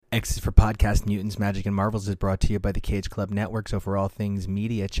X is for Podcast Mutants, Magic, and Marvels is brought to you by the Cage Club Network. So for all things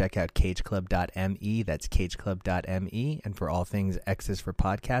media, check out cageclub.me. That's cageclub.me. And for all things X is for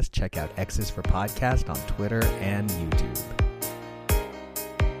Podcast, check out X is for Podcast on Twitter and YouTube.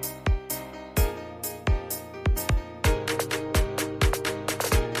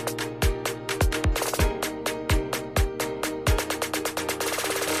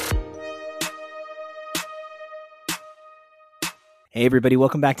 Hey everybody,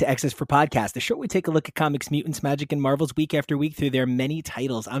 welcome back to X is for Podcast, the show where we take a look at comics, mutants, magic, and Marvels week after week through their many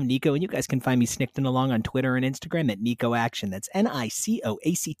titles. I'm Nico, and you guys can find me snickting along on Twitter and Instagram at Nico Action. That's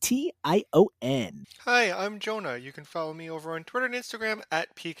NicoAction. Hi, I'm Jonah. You can follow me over on Twitter and Instagram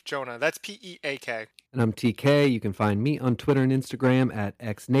at PeakJonah. That's P-E-A-K. And I'm TK. You can find me on Twitter and Instagram at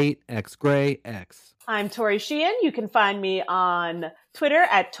XNate, XGray. I'm Tori Sheehan. You can find me on Twitter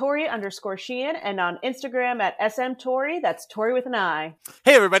at Tori_Sheehan and on Instagram at SMTori. That's Tori with an I.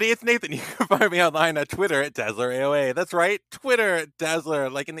 Hey everybody, it's Nathan. You can find me online at Twitter at DazzlerAOA. That's right, Twitter at Dazzler,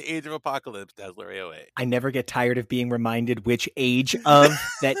 like in the age of apocalypse, DazzlerAOA. I never get tired of being reminded which age of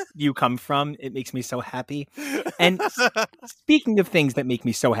that you come from. It makes me so happy. And speaking of things that make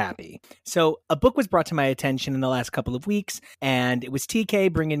me so happy, so a book was brought to my attention in the last couple of weeks, and it was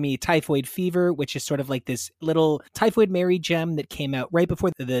TK bringing me Typhoid Fever, which is sort of like this little Typhoid Mary gem that came out right before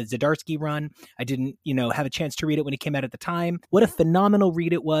the Zdarsky run. I didn't, have a chance to read it when it came out at the time. What a phenomenal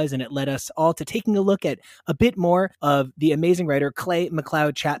read it was, and it led us all to taking a look at a bit more of the amazing writer Clay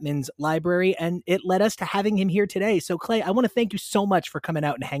McLeod Chapman's library, and it led us to having him here today. So Clay, I want to thank you so much for coming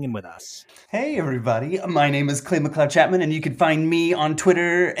out and hanging with us. Hey everybody, my name is Clay McLeod Chapman, and you can find me on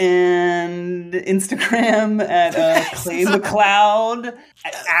Twitter and Instagram at Clay McLeod,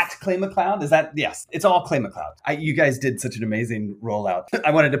 at Clay McLeod. Is that? Yes, it's all Clay McLeod. You guys did such an amazing rollout.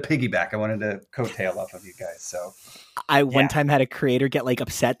 I wanted to piggyback. I wanted to coattail off of you guys. So I one time had a creator get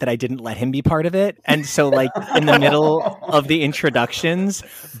upset that I didn't let him be part of it. And so in the middle of the introductions,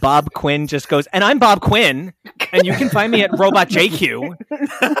 Bob Quinn just goes, and I'm Bob Quinn, and you can find me at Robot JQ.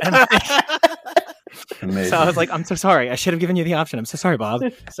 Amazing. So I was like, I'm so sorry. I should have given you the option. I'm so sorry, Bob.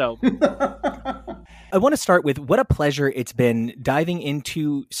 So I want to start with what a pleasure it's been diving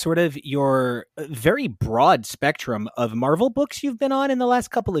into sort of your very broad spectrum of Marvel books you've been on in the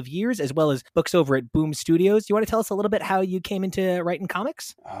last couple of years, as well as books over at Boom Studios. Do you want to tell us a little bit how you came into writing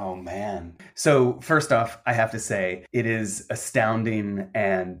comics? Oh, man. So first off, I have to say it is astounding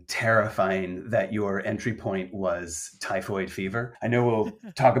and terrifying that your entry point was Typhoid Fever. I know we'll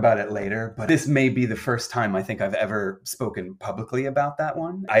talk about it later, but this may be the first time I think I've ever spoken publicly about that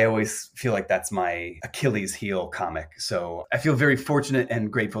one. I always feel like that's my Achilles heel comic. So I feel very fortunate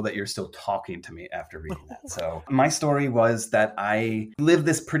and grateful that you're still talking to me after reading that. So my story was that I lived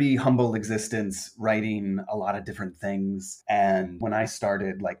this pretty humble existence, writing a lot of different things. And when I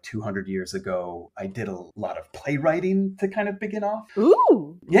started 200 years ago, I did a lot of playwriting to kind of begin off.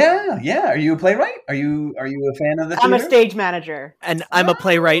 Ooh. Yeah. Are you a playwright? Are you a fan of the theater? I'm a stage manager. And I'm a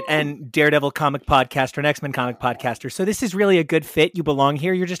playwright and Daredevil comic podcaster and X-Men comic podcaster. So this is really a good fit. You belong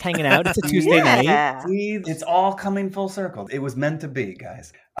here. You're just hanging out. It's a Tuesday night. See, it's all coming full circle. It was meant to be,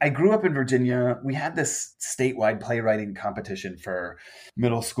 guys. I grew up in Virginia. We had this statewide playwriting competition for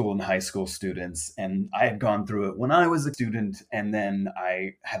middle school and high school students. And I had gone through it when I was a student. And then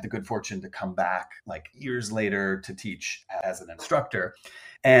I had the good fortune to come back years later to teach as an instructor.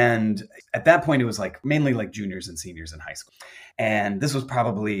 And at that point, it was mainly juniors and seniors in high school. And this was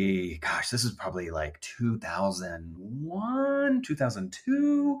probably 2001,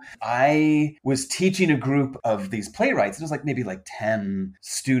 2002. I was teaching a group of these playwrights. It was maybe 10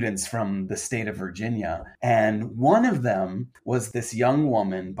 students from the state of Virginia. And one of them was this young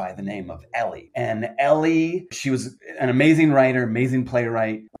woman by the name of Ellie. And Ellie, she was an amazing writer, amazing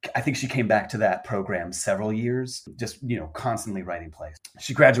playwright. I think she came back to that program several years, just, constantly writing plays.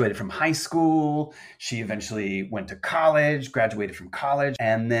 She graduated from high school. She eventually went to college, graduated from college.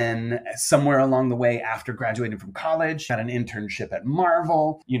 And then somewhere along the way after graduating from college, got an internship at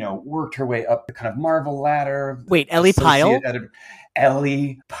Marvel, worked her way up the kind of Marvel ladder. Wait, Ellie Pyle?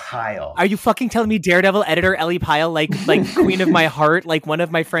 Ellie Pyle. Are you fucking telling me Daredevil editor Ellie Pyle, like queen of my heart? One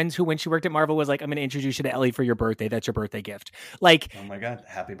of my friends who, when she worked at Marvel, was like, I'm going to introduce you to Ellie for your birthday. That's your birthday gift. Oh my God.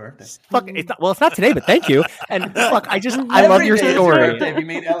 Happy birthday. Fuck, it's not today, but thank you. And fuck, I love your story. If you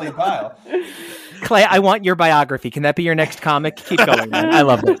meet Ellie Pyle. Clay, I want your biography. Can that be your next comic? Keep going, man. I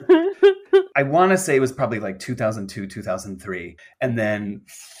love it. I want to say it was probably 2002, 2003. And then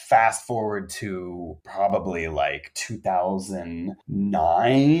fast forward to probably like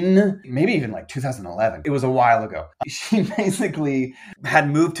 2009, maybe even like 2011. It was a while ago. She basically had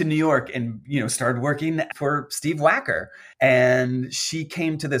moved to New York and, started working for Steve Wacker. And she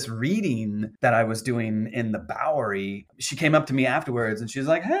came to this reading that I was doing in the Bowery. She came up to me afterwards and she was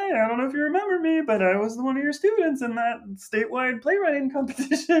like, hey, I don't know if you remember me, but I was one of your students in that statewide playwriting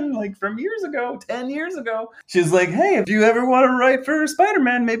competition like from years ago, 10 years ago. She was like, hey, if you ever want to write for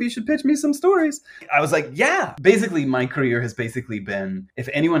Spider-Man, maybe you should pitch me some stories. I was like, yeah. Basically, my career has basically been, if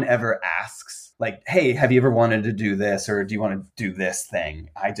anyone ever asks, like, hey, have you ever wanted to do this or do you want to do this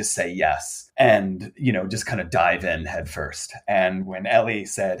thing? I just say yes. And, just kind of dive in head first. And when Ellie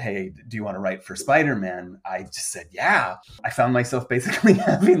said, hey, do you want to write for Spider-Man? I just said, yeah. I found myself basically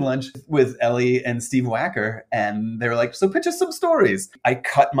having lunch with Ellie and Steve Wacker. And they were like, so pitch us some stories. I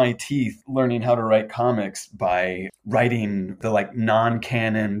cut my teeth learning how to write comics by writing the like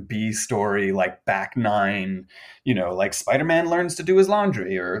non-canon B story, like back nine, like Spider-Man learns to do his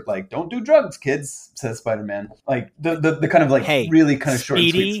laundry or like, don't do drugs, kids, says Spider-Man. Like the kind of like really kind of short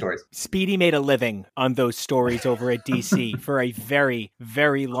and sweet stories. Speedy made a living on those stories over at DC for a very,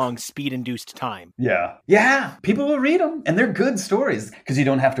 very long speed-induced time. Yeah. Yeah. People will read them and they're good stories because you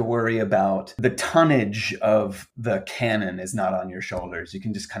don't have to worry about the tonnage of the canon is not on your shoulders. You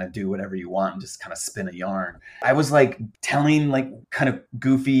can just kind of do whatever you want and just kind of spin a yarn. I was like telling like kind of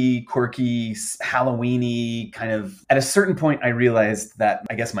goofy, quirky, Halloween-y kind of, at a certain point I realized that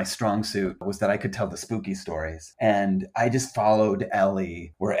I guess my strong suit was that I could tell the spooky stories. And I just followed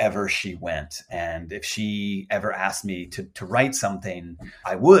Ellie wherever she went. And if she ever asked me to write something,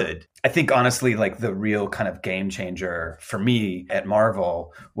 I would. I think honestly, like the real kind of game changer for me at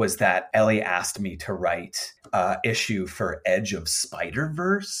Marvel was that Ellie asked me to write issue for Edge of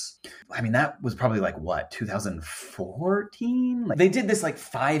Spider-Verse. I mean, that was probably like 2014? Like, they did this like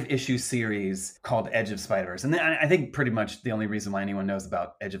 5-issue series called Edge of Spider-Verse. And I think pretty much the only reason why anyone knows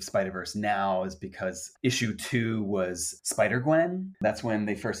about Edge of Spider-Verse now is because issue 2 was Spider-Gwen. That's when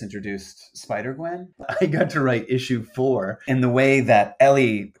they first introduced Spider-Gwen. I got to write issue 4 in the way that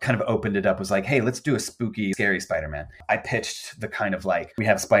Ellie kind of opened it up, was like, hey, let's do a spooky, scary Spider-Man. I pitched the kind of like, we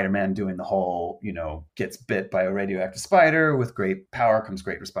have Spider-Man doing the whole, gets bit by a radioactive spider, with great power comes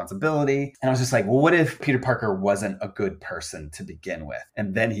great responsibility. And I was just like, well, what if Peter Parker wasn't a good person to begin with?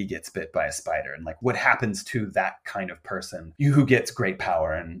 And then he gets bit by a spider. And like, what happens to that kind of person who gets great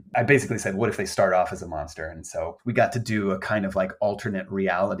power? And I basically said, what if they start off as a monster? And so we got to do a kind of like alternate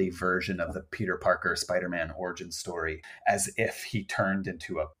reality version of the Peter Parker Spider-Man origin story, as if he turned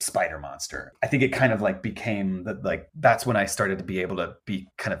into a spider monster. I think it kind of like became that's when I started to be able to be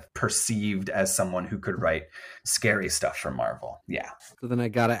kind of perceived as someone who could write scary stuff for Marvel. Yeah. So then I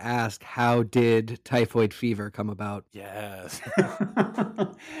gotta ask, how did Typhoid Fever come about? Yes.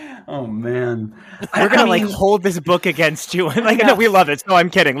 Oh man, we're gonna like hold this book against you. Like, no, we love it. No, I'm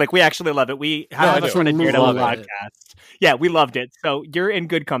kidding. Like, we actually love it. We have a sort of Daredevil podcast. Yeah, we loved it. So you're in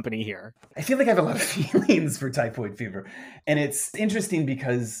good company here. I feel like I have a lot of feelings for Typhoid Fever. And it's interesting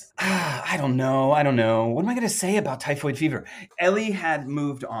because, I don't know. What am I going to say about Typhoid Fever? Ellie had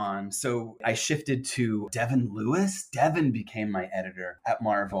moved on, so I shifted to Devin Lewis. Devin became my editor at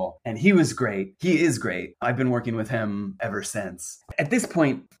Marvel, and he was great. He is great. I've been working with him ever since. At this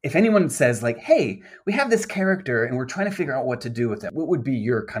point, if anyone says like, hey, we have this character and we're trying to figure out what to do with it, what would be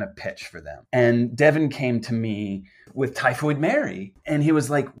your kind of pitch for them? And Devin came to me with Typhoid Mary. And he was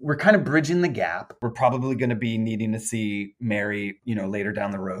like, we're kind of bridging the gap. We're probably going to be needing to see Mary, later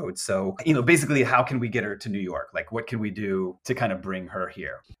down the road. So, basically, how can we get her to New York? Like, what can we do to kind of bring her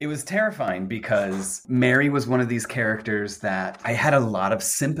here? It was terrifying because Mary was one of these characters that I had a lot of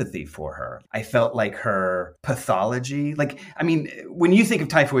sympathy for her. I felt like her pathology, when you think of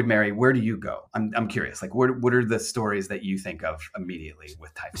Typhoid Mary, where do you go? I'm curious. Like, what are the stories that you think of immediately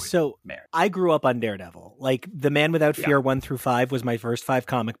with Typhoid Mary? I grew up on Daredevil. Like, The Man Without Fear 1-5 was my first 5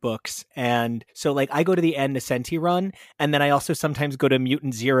 comic books. And so like I go to the Ann Nesenti run, and then I also sometimes go to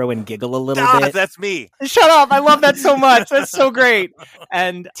Mutant Zero and giggle a little bit. That's me. Shut up. I love that so much. That's so great.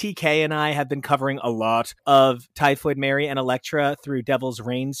 And TK and I have been covering a lot of Typhoid Mary and Elektra through Devil's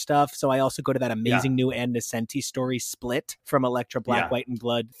Reign stuff. So I also go to that amazing new Ann Nesenti story, Split, from Elektra Black, White, and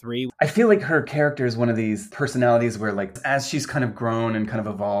Blood 3. I feel like her character is one of these personalities where like as she's kind of grown and kind of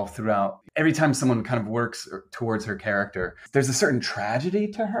evolved throughout, every time someone kind of works towards her character, there's a certain tragedy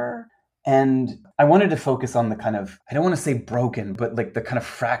to her. And I wanted to focus on the kind of, I don't want to say broken, but like the kind of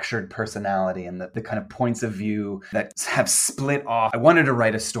fractured personality and the kind of points of view that have split off. I wanted to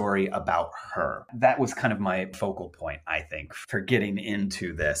write a story about her. That was kind of my focal point, I think, for getting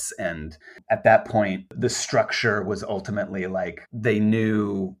into this. And at that point, the structure was ultimately like they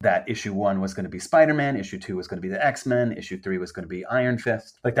knew that issue 1 was going to be Spider-Man, issue 2 was going to be the X-Men, issue 3 was going to be Iron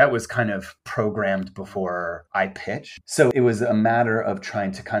Fist. Like that was kind of programmed before I pitched. So it was a matter of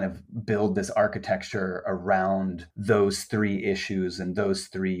trying to kind of build this architecture around those 3 issues and those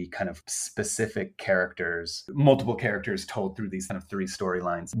 3 kind of specific characters, multiple characters told through these kind of 3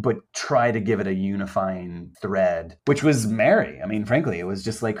 storylines, but try to give it a unifying thread, which was Mary. I mean, frankly, it was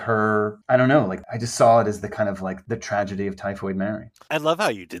just like her, I don't know, like I just saw it as the kind of like the tragedy of Typhoid Mary. I love how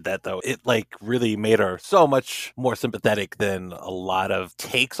you did that, though. It like really made her so much more sympathetic than a lot of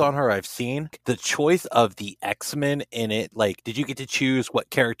takes on her I've seen. The choice of the X-Men in it, like, did you get to choose what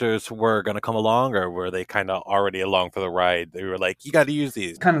characters were going to come along, or were they kind of already along for the ride? They were like, you got to use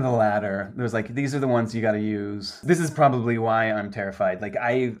these. Kind of the latter. There was like, these are the ones you got to use. This is probably why I'm terrified. Like,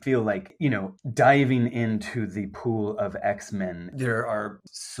 I feel like, you know, diving into the pool of X-Men, there are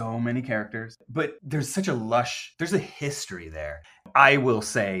so many characters, but there's such a there's a history there. I will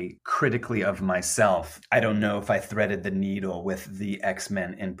say critically of myself, I don't know if I threaded the needle with the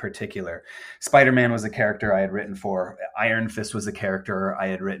X-Men in particular. Spider-Man was a character I had written for. Iron Fist was a character I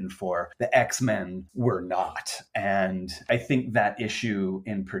had written for. The X-Men were not. And I think that issue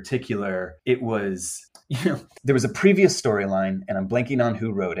in particular, it was, you know, there was a previous storyline, and I'm blanking on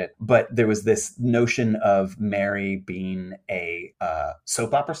who wrote it, but there was this notion of Mary being a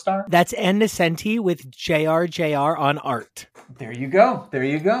soap opera star. That's Ann Nesenti with JR on art. There you go. There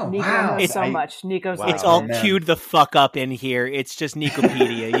you go. Nico Wow. knows so much. Nico's Wow. It's all man. queued the fuck up in here. It's just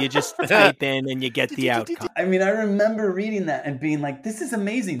Nicopedia. You just type in and you get the outcome. I mean, I remember reading that and being like, this is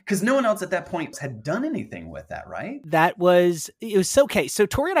amazing. Because no one else at that point had done anything with that, right? It was so okay. So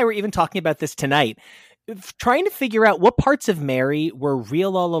Tori and I were even talking about this tonight, trying to figure out what parts of Mary were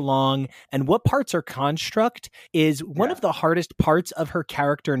real all along and what parts are construct is one of the hardest parts of her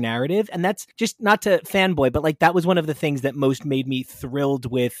character narrative. And that's just not to fanboy, but like that was one of the things that most made me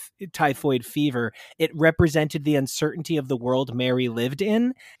thrilled with Typhoid Fever. It represented the uncertainty of the world Mary lived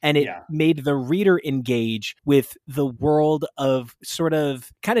in, and it made the reader engage with the world of sort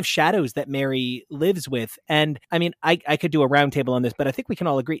of kind of shadows that Mary lives with. And I mean, I could do a roundtable on this, but I think we can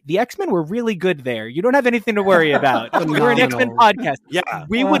all agree the X-Men were really good there. You don't have anything to worry about. We're an X-Men podcast. Yeah.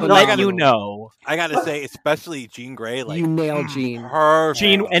 We would let you know. I gotta say, especially Jean Grey, like You nailed Jean. her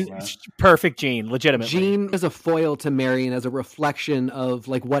Jean, and perfect Jean, legitimately. Jean is a foil to Mary and as a reflection of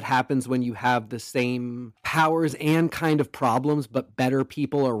like what happens when you have the same powers and kind of problems, but better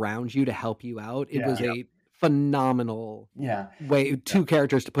people around you to help you out. It was a phenomenal way, 2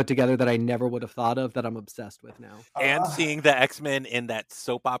 characters to put together that I never would have thought of, that I'm obsessed with now. And seeing the X-Men in that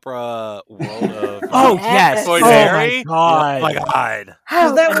soap opera world of Oh yes! Typhoid Oh Mary. my god! Oh my god!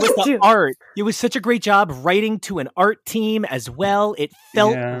 How that And was with the art, it was such a great job writing to an art team as well. It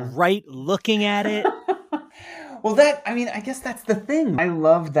felt right looking at it. Well, I guess that's the thing. I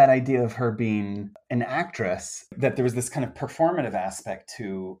loved that idea of her being an actress, that there was this kind of performative aspect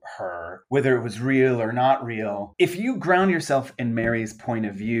to her, whether it was real or not real. If you ground yourself in Mary's point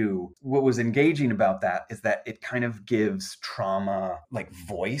of view, what was engaging about that is that it kind of gives trauma like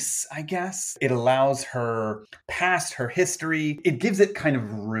voice, I guess. It allows her past, her history. It gives it kind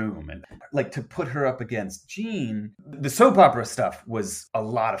of room. And like to put her up against Jean, the soap opera stuff was a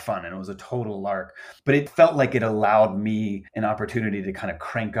lot of fun and it was a total lark, but it felt like it allowed me an opportunity to kind of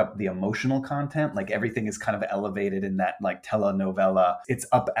crank up the emotional content. Like everything is kind of elevated in that like telenovela. It's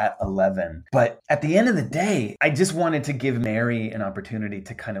up at 11. But at the end of the day, I just wanted to give Mary an opportunity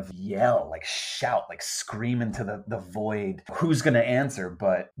to kind of yell, like shout, like scream into the void. Who's going to answer?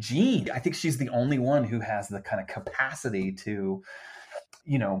 But Jean, I think she's the only one who has the kind of capacity to,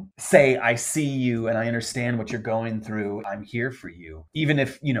 you know, say, I see you and I understand what you're going through. I'm here for you. Even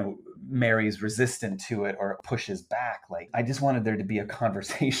if, you know, Mary's resistant to it or pushes back. Like, I just wanted there to be a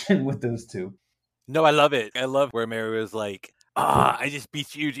conversation with those 2. No, I love it. I love where Mary was like, I just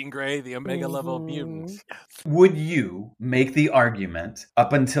beat you, Jean Grey, the Omega level mutants. Would you make the argument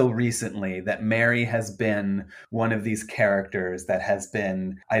up until recently that Mary has been one of these characters that has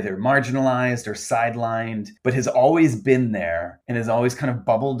been either marginalized or sidelined, but has always been there and has always kind of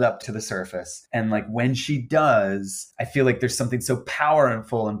bubbled up to the surface? And like when she does, I feel like there's something so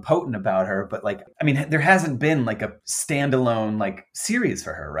powerful and potent about her, but like I mean, there hasn't been like a standalone like series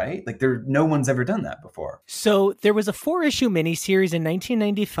for her, right? Like no one's ever done that before. So there was a 4-issue miniseries in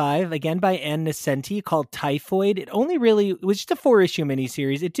 1995, again by Ann Nesenti, called Typhoid. It was just a 4-issue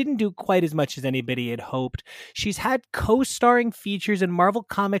miniseries. It didn't do quite as much as anybody had hoped. She's had co-starring features in Marvel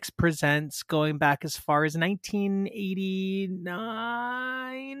Comics Presents going back as far as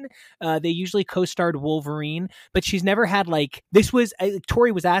 1989. They usually co-starred Wolverine, but she's never had like,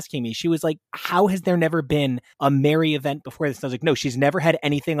 Tori was asking me, she was like, how has there never been a Mary event before this? And I was like, no, she's never had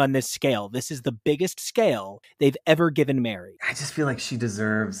anything on this scale. This is the biggest scale they've ever given Mary. I just feel like she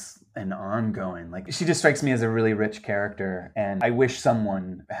deserves an ongoing, like she just strikes me as a really rich character, and I wish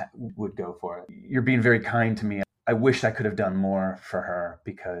someone would go for it. You're being very kind to me. I wish I could have done more for her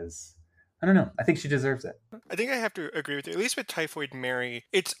because I don't know. I think she deserves it. I think I have to agree with you. At least with Typhoid Mary,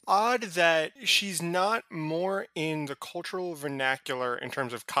 it's odd that she's not more in the cultural vernacular in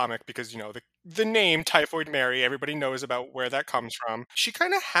terms of comic because, the name Typhoid Mary, everybody knows about where that comes from. She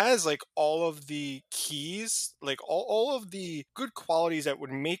kind of has like all of the keys, like all of the good qualities that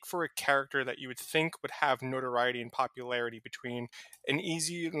would make for a character that you would think would have notoriety and popularity, between an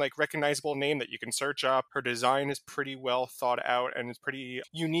easy, like recognizable name that you can search up. Her design is pretty well thought out and is pretty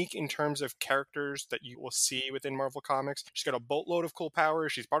unique in terms of characters that you will see within Marvel Comics. She's got a boatload of cool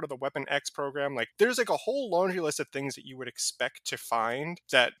powers. She's part of the Weapon X program. Like there's like a whole laundry list of things that you would expect to find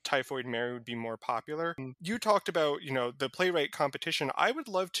that Typhoid Mary would be more popular. You talked about, the playwright competition. I would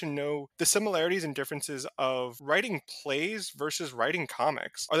love to know the similarities and differences of writing plays versus writing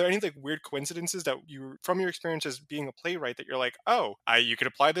comics. Are there any like weird coincidences that you, from your experience as being a playwright, that you're like, oh, you could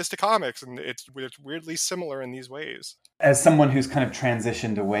apply this to comics and it's weirdly similar in these ways? As someone who's kind of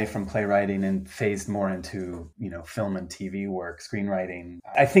transitioned away from playwriting and phased more into, film and TV work, screenwriting,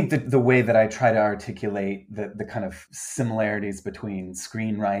 I think that the way that I try to articulate the kind of similarities between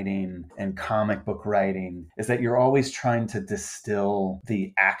screenwriting and comic book writing is that you're always trying to distill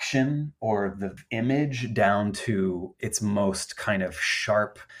the action or the image down to its most kind of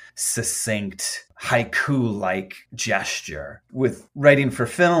sharp, succinct, haiku-like gesture. With writing for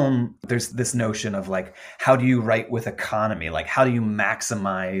film, there's this notion of like, how do you write with economy? Like, how do you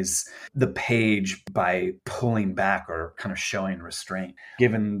maximize the page by pulling back or kind of showing restraint?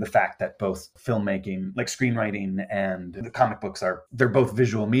 Given the fact that both filmmaking, like screenwriting and the comic books they're both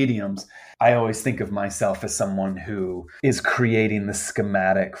visual mediums, I always think of myself as someone who is creating the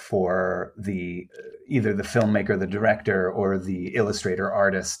schematic for either the filmmaker, the director, or the illustrator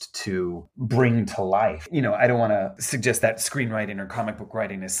artist to bring to life. I don't want to suggest that screenwriting or comic book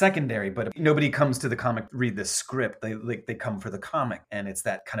writing is secondary, but nobody comes to the comic, read the script. They come for the comic, and it's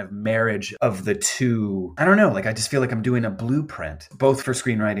that kind of marriage of the two. I don't know, like I just feel like I'm doing a blueprint, both for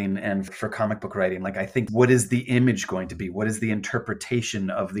screenwriting and for comic book writing. Like I think, what is the image going to be? What is the interpretation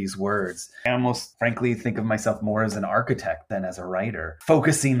of these words? I almost frankly think of myself more as an architect than as a writer,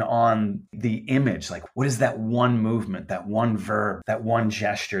 focusing on the image. Like, what is that one movement, that one verb, that one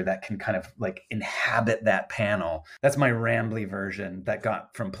gesture that can kind of like inhabit that panel? That's my rambly version that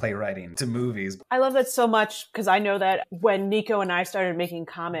got from playwriting to movies. I love that so much because I know that when Nico and I started making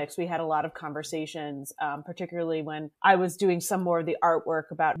comics, we had a lot of conversations, particularly when I was doing some more of the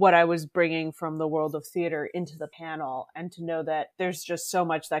artwork about what I was bringing from the world of theater into the panel, and to know that there's just so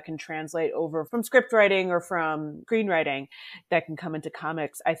much that can translate over from script writing or from screenwriting that can come into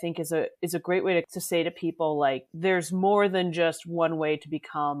comics, I think is a great way to say to people, like, there's more than just one way to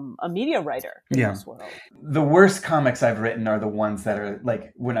become a media writer in this world. The worst comics I've written are the ones that are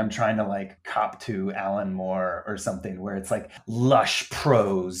like when I'm trying to like cop to Alan Moore or something, where it's like lush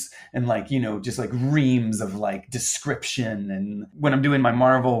prose and like, just like reams of like description. And when I'm doing my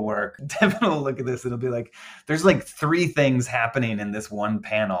Marvel work, Devin will look at this, it'll be like, there's like 3 things happening in this one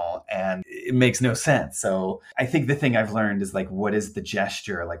panel and it makes no sense. So I think the thing I've learned is like, what is the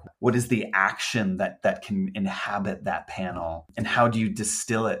gesture? Like, what is the action that can inhabit that panel? And how do you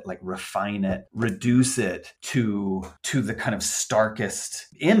distill it, like refine it, reduce it to the kind of starkest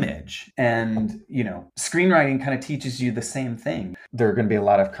image? And, screenwriting kind of teaches you the same thing. There are going to be a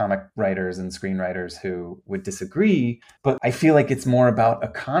lot of comic writers and screenwriters who would disagree, but I feel like it's more about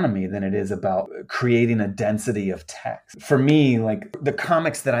economy than it is about creating a density of text. For me, like the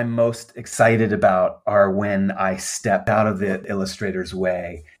comics that I'm most excited about are when I step out of the illustrator's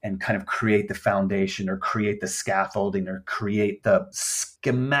way and kind of create the foundation or create the scaffolding or create the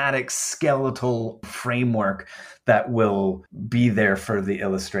schematic skeletal framework that will be there for the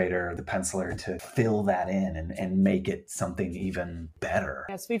illustrator, the penciler to fill that in and make it something even better.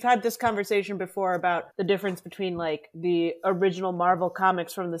 Yes, we've had this conversation before about the difference between like the original Marvel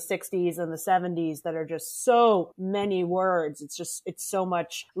comics from the 60s and the 70s that are just so many words. It's so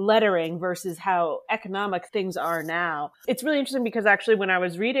much lettering versus how economic things are now. It's really interesting because actually when I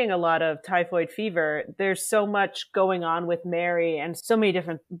was reading a lot of Typhoid Fever, there's so much going on with Mary and so many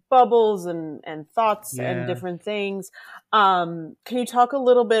different bubbles and thoughts and different things. Can you talk a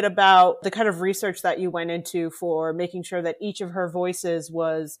little bit about the kind of research that you went into for making sure that each of her voices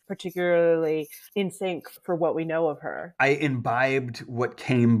was particularly in sync for what we know of her? I imbibed what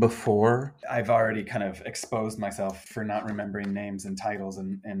came before. I've already kind of exposed myself for not remembering names and titles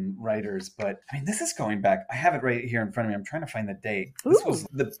and writers, but I mean, this is going back. I have it right here in front of me. I'm trying to find the date. This was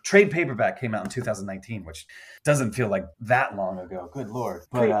the trade paperback came out in 2019, which doesn't feel like that long ago. Good Lord.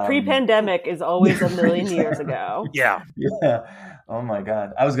 But, pre-pandemic is always a million years ago. Yeah. Yeah. Oh my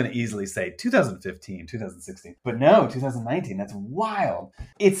God. I was going to easily say 2015, 2016, but no, 2019. That's wild.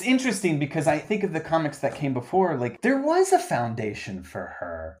 It's interesting because I think of the comics that came before, like there was a foundation for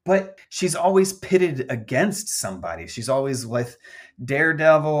her, but she's always pitted against somebody. She's always with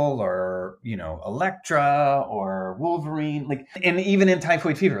Daredevil or, you know, Elektra or Wolverine, like, and even in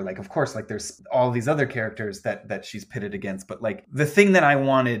Typhoid Fever, like, of course, like there's all these other characters that she's pitted against. But like the thing that I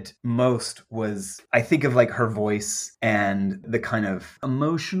wanted most was, I think of like her voice and the kind of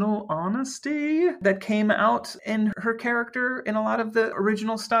emotional honesty that came out in her character in a lot of the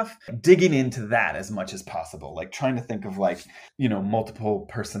original stuff, digging into that as much as possible, like trying to think of like, you know, multiple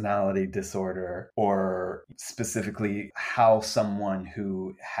personality disorder or specifically how someone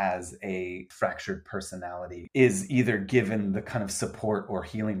who has a fractured personality is either given the kind of support or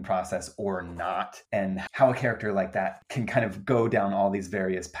healing process or not, and how a character like that can kind of go down all these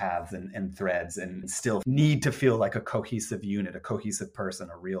various paths and threads and still need to feel like a cohesive unit, a cohesive person,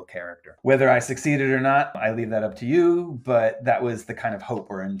 a real character. Whether I succeeded or not, I leave that up to you, but that was the kind of hope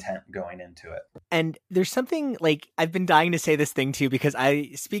or intent going into it. And there's something like, I've been dying to say this thing too, because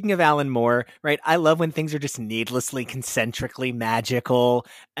speaking of Alan Moore, right, I love when things are just needlessly concentrically magical.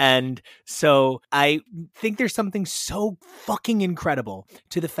 And so I think there's something so fucking incredible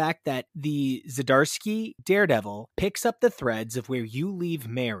to the fact that the Zdarsky Daredevil picks up the threads of where you leave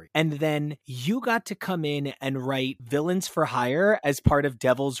Mary. And then you got to come in and write Villains for Hire as part of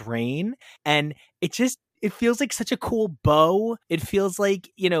Devil's Reign. And it feels like such a cool bow. It feels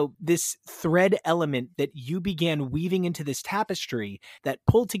like, you know, this thread element that you began weaving into this tapestry that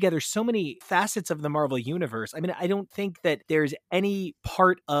pulled together so many facets of the Marvel Universe. I mean, I don't think that there's any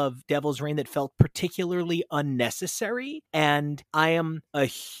part of Devil's Reign that felt particularly unnecessary. And I am a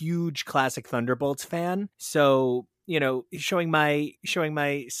huge classic Thunderbolts fan. So, you know, showing my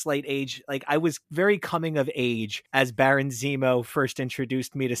slight age, like I was very coming of age as Baron Zemo first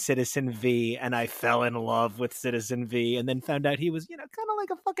introduced me to Citizen V, and I fell in love with Citizen V, and then found out he was, you know, kind of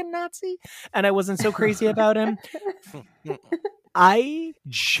like a fucking Nazi, and I wasn't so crazy about him. I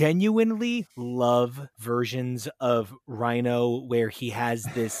genuinely love versions of Rhino where he has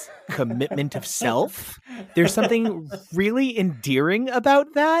this commitment of self. There's something really endearing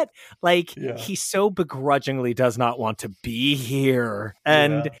about that. Like, he so begrudgingly does not want to be here.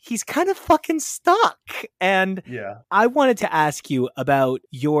 And he's kind of fucking stuck. And I wanted to ask you about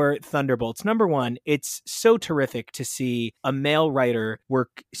your Thunderbolts. Number one, it's so terrific to see a male writer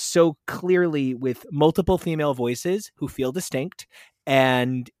work so clearly with multiple female voices who feel distinct.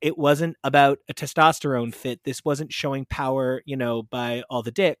 And it wasn't about a testosterone fit. This wasn't showing power, you know, by all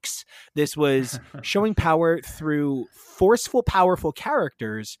the dicks. This was showing power through forceful, powerful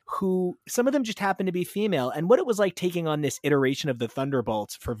characters who some of them just happened to be female. And what it was like taking on this iteration of the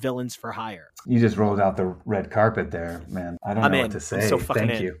Thunderbolts for Villains for Hire. You just rolled out the red carpet there, man. I don't know what to say. I'm so fucking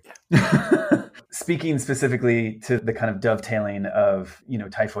Thank you. Speaking specifically to the kind of dovetailing of, you know,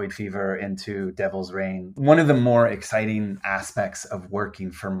 Typhoid Fever into Devil's Reign, one of the more exciting aspects of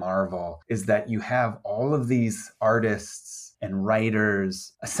working for Marvel is that you have all of these artists and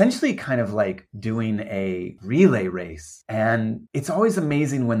writers essentially kind of like doing a relay race. And it's always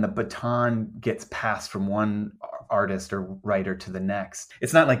amazing when the baton gets passed from one artist or writer to the next.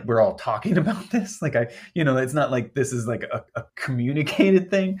 It's not like we're all talking about this. Like it's not like this is like a communicated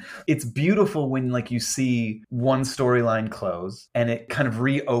thing. It's beautiful when like you see one storyline close and it kind of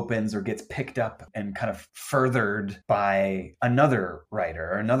reopens or gets picked up and kind of furthered by another writer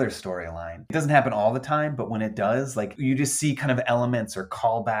or another storyline. It doesn't happen all the time, but when it does, like you just see kind of elements or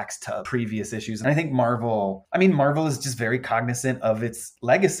callbacks to previous issues. And I think Marvel is just very cognizant of its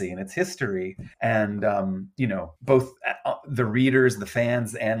legacy and its history. And, both the readers, the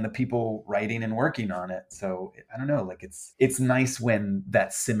fans, and the people writing and working on it. So I don't know, like it's nice when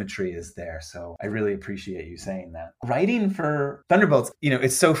that symmetry is there. So I really appreciate you saying that. Writing for Thunderbolts,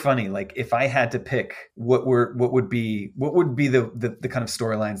 it's so funny. Like if I had to pick what would be the kind of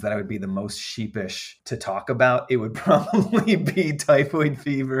storylines that I would be the most sheepish to talk about, it would probably be Typhoid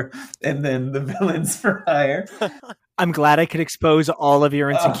Fever and then the Villains for Hire. I'm glad I could expose all of your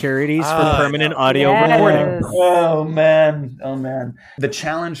insecurities for permanent audio recording. Oh man. The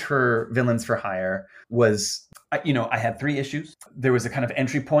challenge for Villains for Hire was, I had 3 issues. There was a kind of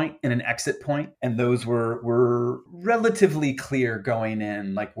entry point and an exit point, and those were relatively clear going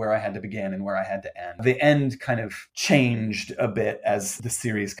in, like where I had to begin and where I had to end. The end kind of changed a bit as the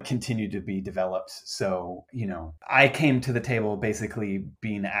series continued to be developed. So, I came to the table basically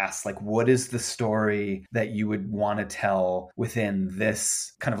being asked, like, what is the story that you would want to tell within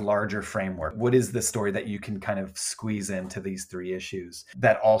this kind of larger framework? What is the story that you can kind of squeeze into these 3 issues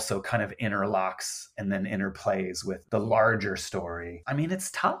that also kind of interlocks and then interplays with the larger story? I mean,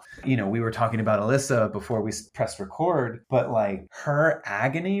 it's tough. We were talking about Alyssa before we pressed record, but like her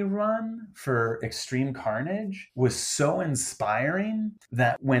Agony run for Extreme Carnage was so inspiring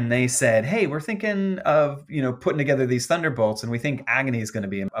that when they said, hey, we're thinking of, putting together these Thunderbolts and we think Agony is going to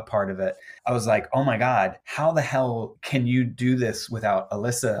be a part of it, I was like, oh my God, how the hell can you do this without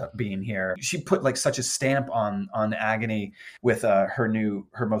Alyssa being here? She put like such a stamp on Agony with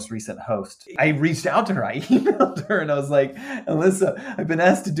her most recent host. I reached out to her. I emailed her and I was like, Alyssa, I've been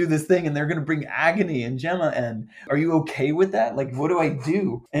asked to do this thing and they're going to bring Agony and Gemma, and are you okay with that? Like, what do I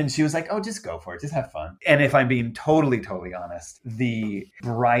do? And she was like, oh, just go for it. Just have fun. And if I'm being totally honest, the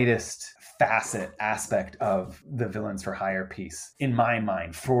brightest aspect of the Villains for Hire piece, in my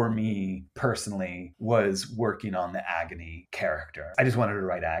mind, for me personally, was working on the Agony character. I just wanted to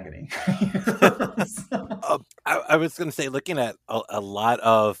write Agony. I was going to say, looking at a lot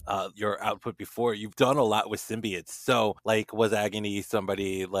of your output before, you've done a lot with symbiotes. So, like, was Agony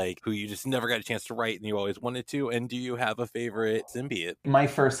somebody like who you just never got a chance to write and you always wanted to? And do you have a favorite symbiote? My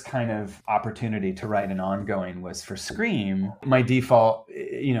first kind of opportunity to write an ongoing was for Scream. My default,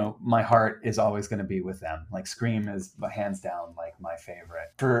 my heart is always going to be with them. Like Scream is hands down like my favorite.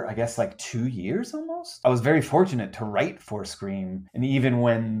 For I guess like 2 years almost, I was very fortunate to write for Scream. And even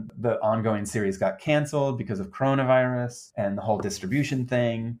when the ongoing series got canceled because of coronavirus and the whole distribution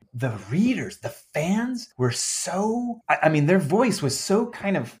thing, the readers, the fans were so, I mean, their voice was so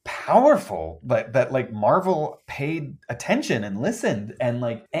kind of powerful that like Marvel paid attention and listened, and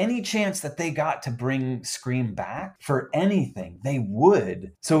like any chance that they got to bring Scream back for anything, they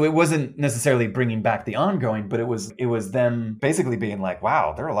would. So it wasn't necessarily bringing back the ongoing, but it was them basically being like,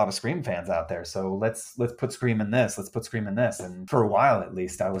 wow, there are a lot of Scream fans out there, so let's put Scream in this, let's put Scream in this. And for a while at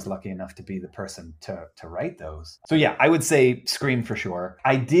least, I was lucky enough to be the person to write those. So yeah, I would say Scream for sure.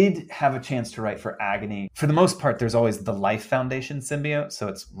 I did have a chance to write for Agony. For the most part, there's always the Life Foundation symbiote, so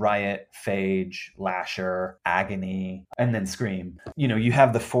it's Riot, Phage, Lasher, Agony, and then Scream. You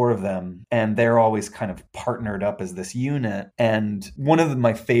have the 4 of them, and they're always kind of partnered up as this unit. And one of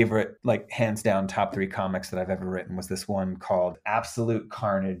my favorite, like hands down top 3 comics that I've ever written was this one called Absolute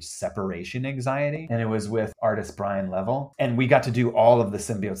Carnage Separation Anxiety, and it was with artist Brian Level, and we got to do all of the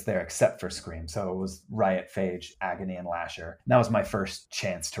symbiotes there except for Scream. So it was Riot, Phage, Agony, and Lasher. And that was my first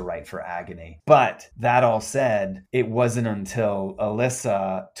chance to write for Agony. But that all said, it wasn't until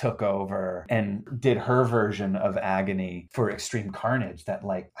Alyssa took over and did her version of Agony for Extreme Carnage that,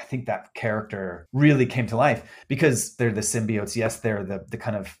 like, I think that character really came to life, because they're the symbiotes. Yes, they're the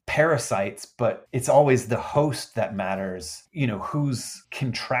kind of parasites, but it's always the host that matters. Who's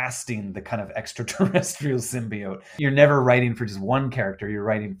contrasting the kind of extraterrestrial symbiote. You're never writing for just one character, you're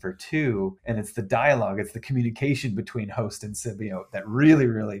writing for 2, and it's the dialogue, it's the communication between host and symbiote that really,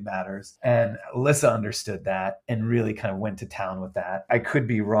 really matters. And Alyssa understood that and really kind of went to town with that. I could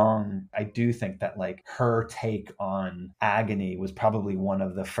be wrong. I do think that like her take on Agony was probably one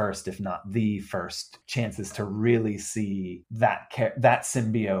of the first, if not the first, chances to really see that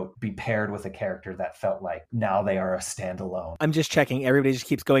symbiote be paired with a character that felt like now they are a standalone. I'm just checking. Everybody just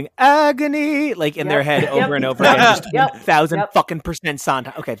keeps going Agony like in their head over and over again. Just 1,000%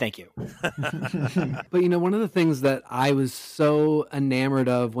 Sondheim. Okay, thank you. But one of the things that I was so enamored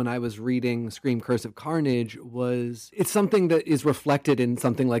of when I was reading Scream Curse of Carnage was it's something that is reflected in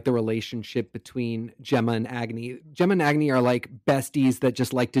something like the relationship between Gemma and Agony. Gemma and Agony are like besties that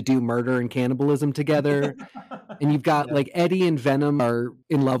just like to do murder and cannibalism together. And you've got like Eddie and Venom are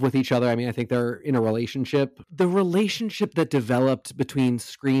in love with each other. I mean, I think they're in a relationship. The relationship that developed between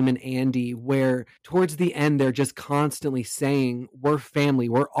Scream and Andy, where towards the end, they're just constantly saying, we're family,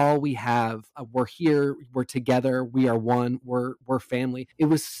 we're all we have, we're here, we're together, we are one, we're family. It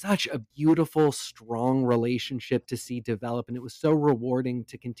was such a beautiful, strong relationship to see develop. And it was so rewarding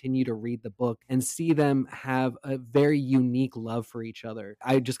to continue to read the book and see them have a very unique love for each other.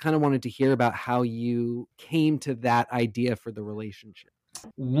 I just kind of wanted to hear about how you came to that idea for the relationship.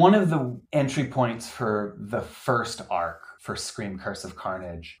 One of the entry points for the first arc for Scream Curse of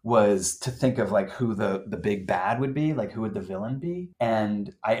Carnage was to think of like who the big bad would be, like who would the villain be.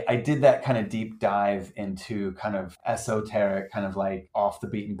 And I did that kind of deep dive into kind of esoteric, kind of like off the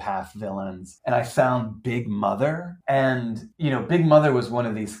beaten path villains. And I found Big Mother. And, you know, Big Mother was one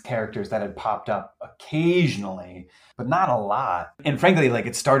of these characters that had popped up occasionally, but not a lot. And frankly, like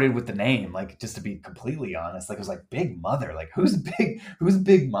it started with the name, like just to be completely honest, like it was like Big Mother, like who's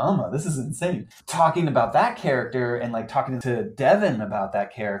Big Mama? This is insane. Talking about that character and like talking to Devin about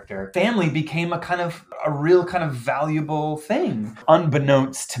that character, family became a real kind of valuable thing.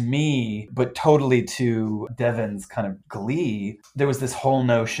 Unbeknownst to me, but totally to Devin's kind of glee, there was this whole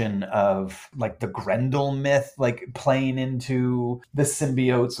notion of like the Grendel myth, like playing into the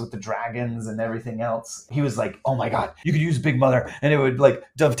symbiotes with the dragons and everything else. He was like, oh my God, you could use Big Mother and it would like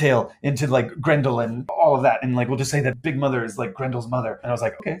dovetail into like Grendel and all of that. And like, we'll just say that Big Mother is like Grendel's mother. And I was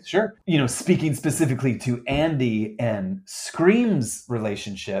like, okay, sure. You know, speaking specifically to Andy and Scream's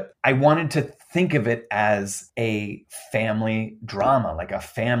relationship, I wanted to think of it as a family drama, like a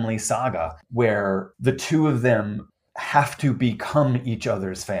family saga where the two of them have to become each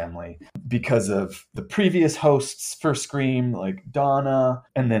other's family because of the previous hosts for Scream, like Donna,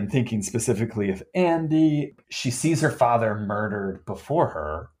 and then thinking specifically of Andy. She sees her father murdered before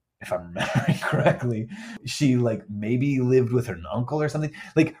her, if I'm remembering correctly. She like maybe lived with her uncle or something.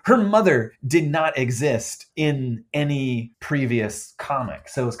 Like her mother did not exist in any previous comic.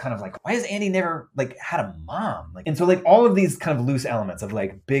 So it's kind of like, why has Andy never like had a mom? Like, and so like all of these kind of loose elements of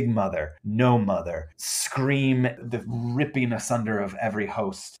like Big Mother, no mother, Scream, the ripping asunder of every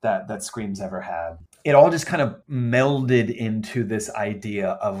host that Scream's ever had. It all just kind of melded into this idea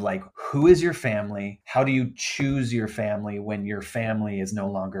of like, who is your family? How do you choose your family when your family is no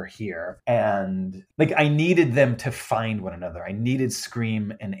longer here? And like, I needed them to find one another. I needed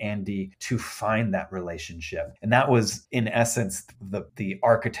Scream and Andy to find that relationship. And that was in essence, the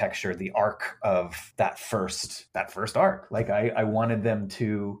architecture, the arc of that first arc. Like I wanted them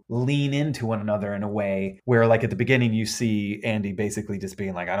to lean into one another in a way where like at the beginning, you see Andy basically just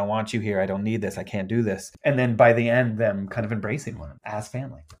being like, I don't want you here. I don't need this. I can't do this. And then by the end, them kind of embracing one as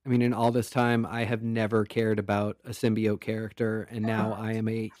family. I mean, in all this time, I have never cared about a symbiote character. And now I am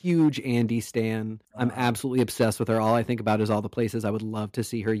a huge Andy stan. I'm absolutely obsessed with her. All I think about is all the places I would love to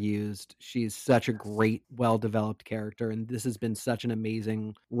see her used. She's such a great, well-developed character. And this has been such an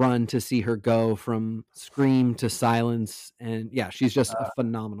amazing run to see her go from Scream to Silence. And yeah, she's just a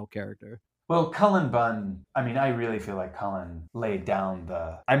phenomenal character. Well, Cullen Bunn, I mean, I really feel like Cullen laid down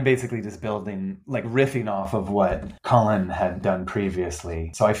I'm basically just building, like riffing off of what Cullen had done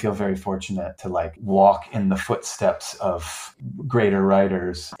previously. So I feel very fortunate to like walk in the footsteps of greater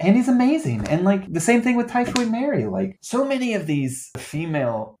writers. And he's amazing. And like the same thing with Typhoid Mary. Like so many of these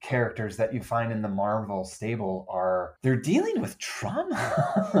female characters that you find in the Marvel stable they're dealing with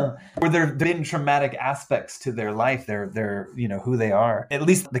trauma or there've been traumatic aspects to their life. They're, you know, who they are, at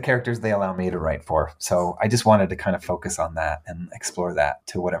least the characters they allow me to write for. So I just wanted to kind of focus on that and explore that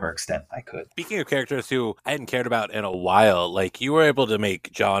to whatever extent I could. Speaking of characters who I hadn't cared about in a while, like you were able to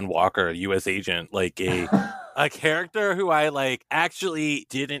make John Walker, U.S. agent, like a character who I like actually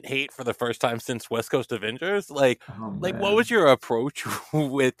didn't hate for the first time since West Coast Avengers. Like what was your approach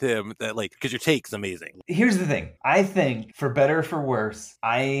with him? That like, because your take's amazing. Here's the thing. I think for better or for worse,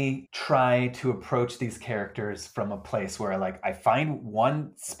 I try to approach these characters from a place where like I find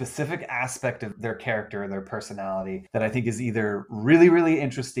one specific aspect of their character, their personality that I think is either really, really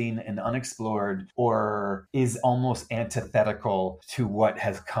interesting and unexplored or is almost antithetical to what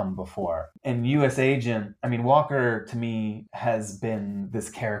has come before. And U.S. Agent, I mean, Walker to me has been this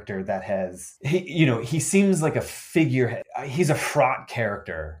character that he seems like a figurehead. He's a fraught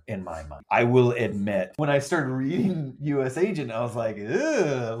character in my mind. I will admit, when I started reading U.S. Agent, I was like,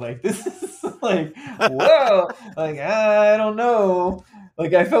 ugh, like this is like, whoa, like, I don't know.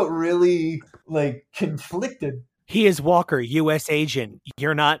 Like I felt really like conflicted. He is Walker, U.S. agent.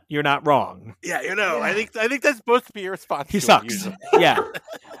 You're not wrong. Yeah, you know, I think that's supposed to be your response. He sucks. Yeah.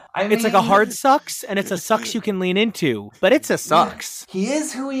 I mean, It's like a hard sucks, and it's a sucks you can lean into, but it's a sucks. Yeah, he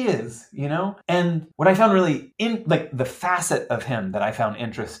is who he is, you know? And what I found really the facet of him that I found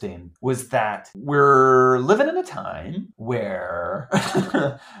interesting was that we're living in a time where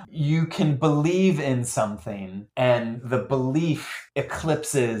you can believe in something and the belief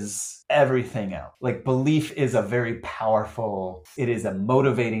eclipses everything else. Like, belief is a very powerful, it is a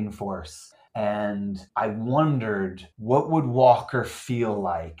motivating force. And I wondered, what would Walker feel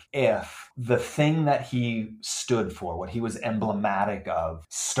like if the thing that he stood for, what he was emblematic of,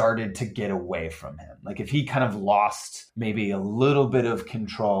 started to get away from him? Like, if he kind of lost maybe a little bit of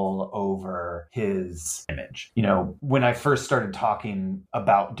control over his image. You know, when I first started talking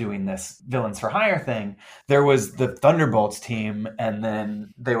about doing this Villains for Hire thing, there was the Thunderbolts team, and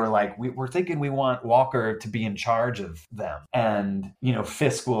then they were like, we're thinking we want Walker to be in charge of them. And, you know,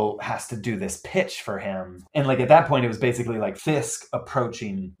 Fisk has to do this pitch for him. And like at that point, it was basically like Fisk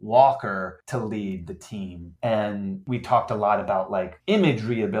approaching Walker to lead the team. And we talked a lot about like image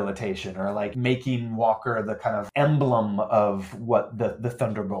rehabilitation, or like making Walker the kind of emblem of what the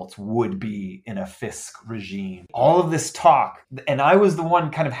Thunderbolts would be in a Fisk regime. All of this talk, and I was the one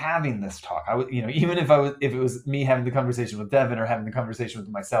kind of having this talk. I would, you know, even if it was me having the conversation with Devin or having the conversation with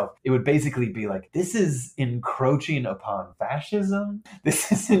myself, it would basically be like, this is encroaching upon fascism.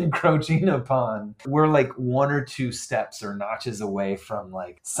 This is encroaching upon, we're like one or two steps or notches away from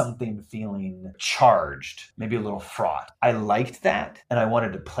like something feeling charged, maybe a little fraught. I liked that, and I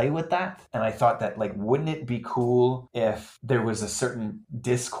wanted to play with that. And I thought that, like, wouldn't it be cool if there was a certain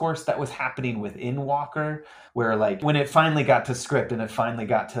discourse that was happening within Walker, where like when it finally got to script and it finally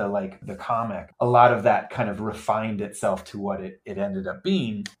got to like the comic, a lot of that kind of refined itself to what it ended up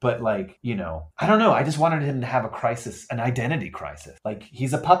being. But like, you know, I don't know. I just wanted him to have a crisis, an identity crisis. Like,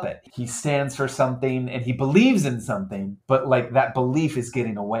 he's a puppet. He stands for something and he believes in something, but like that belief is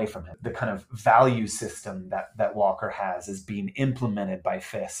getting away from him. The kind of value system that Walker has is being implemented by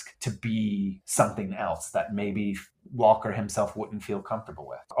Fisk to be something else that maybe Walker himself wouldn't feel comfortable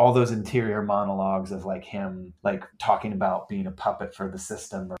with. All those interior monologues of like him like talking about being a puppet for the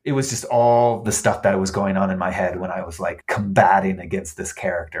system. It was just all the stuff that was going on in my head when I was like combating against this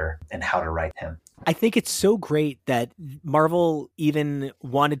character and how to write him. I think it's so great that Marvel even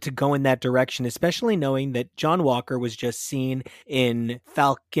wanted to go in that direction, especially knowing that John Walker was just seen in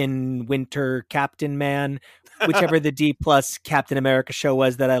Falcon, Winter, Captain Man, whichever the D+ Captain America show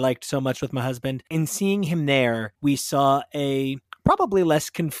was that I liked so much with my husband. In seeing him there, we saw a probably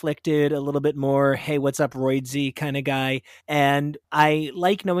less conflicted, a little bit more, hey, what's up, Roidsy kind of guy. And I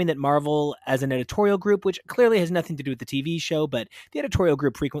like knowing that Marvel, as an editorial group, which clearly has nothing to do with the TV show, but the editorial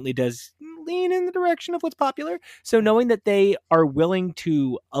group frequently does lean in the direction of what's popular. So knowing that they are willing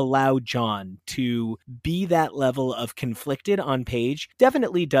to allow John to be that level of conflicted on page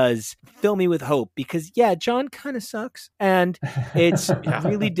definitely does fill me with hope, because yeah, John kind of sucks. And it's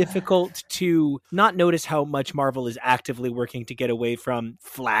really difficult to not notice how much Marvel is actively working to get away from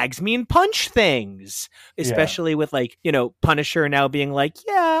flags mean punch things, especially with like, you know, Punisher now being like,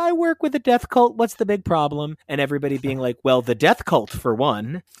 yeah, I work with a death cult. What's the big problem? And everybody being like, well, the death cult for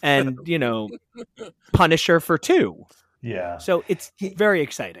one, and, you know, Punisher for two. Yeah. So it's very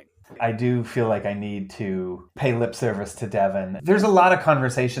exciting. I do feel like I need to pay lip service to Devin. There's a lot of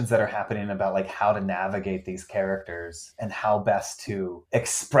conversations that are happening about like how to navigate these characters and how best to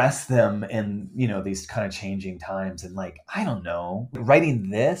express them in, you know, these kind of changing times. And like, I don't know, writing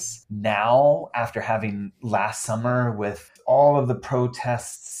this now after having last summer with all of the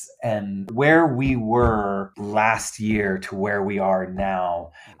protests and where we were last year to where we are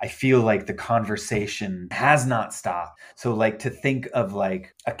now, I feel like the conversation has not stopped. So like to think of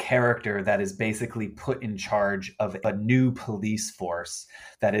like a character that is basically put in charge of a new police force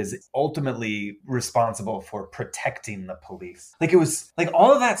that is ultimately responsible for protecting the police. Like, it was like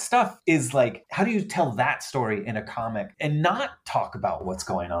all of that stuff is like, how do you tell that story in a comic and not talk about what's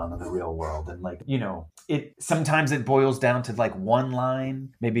going on in the real world? And like, you know, sometimes it boils down to like one line,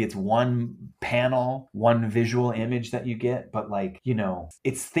 maybe it's one panel, one visual image that you get, but like, you know,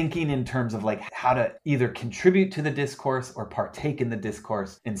 it's thinking in terms of like how to either contribute to the discourse or partake in the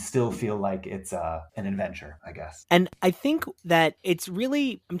discourse and still feel like it's an adventure, I guess. And I think that it's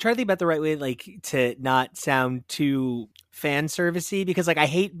really, I'm trying to think about the right way, like to not sound too fan servicey, because like I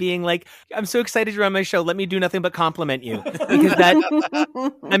hate being like, I'm so excited you're on my show, let me do nothing but compliment you, because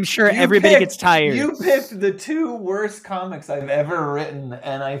that I'm sure everybody gets tired. You picked the two worst comics I've ever written,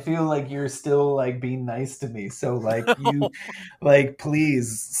 and I feel like you're still like being nice to me. So like you like,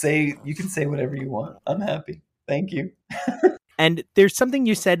 please say, you can say whatever you want. I'm happy. Thank you. And there's something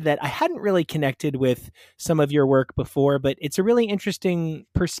you said that I hadn't really connected with some of your work before, but it's a really interesting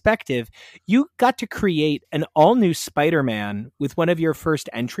perspective. You got to create an all-new Spider-Man with one of your first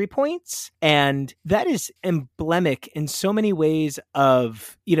entry points, and that is emblematic in so many ways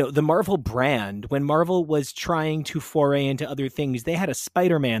of, the Marvel brand. When Marvel was trying to foray into other things, they had a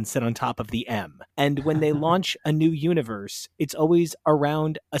Spider-Man sit on top of the M. And when they launch a new universe, it's always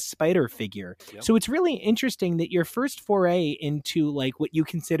around a spider figure. Yep. So it's really interesting that your first foray into like what you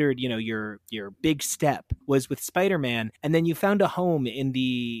considered, your big step was with Spider-Man, and then you found a home in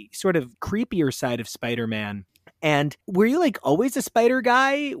the sort of creepier side of Spider-Man. And were you like always a spider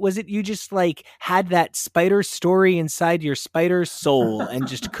guy? Was it you just like had that spider story inside your spider soul and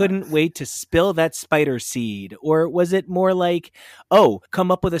just couldn't wait to spill that spider seed? Or was it more like, oh, come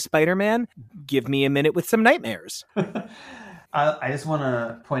up with a Spider-Man, give me a minute with some nightmares? I just want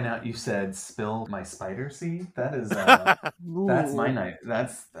to point out you said spill my spider seed. That is that's my night.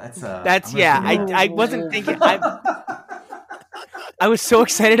 That's I wasn't thinking. I was so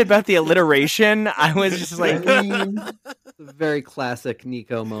excited about the alliteration. I was just like, a very classic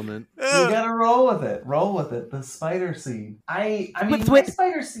Nico moment. You gotta roll with it. Roll with it. The spider seed. I mean,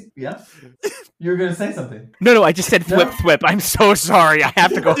 spider seed. Yeah. You were gonna say something. No. I just said thwip. I'm so sorry. I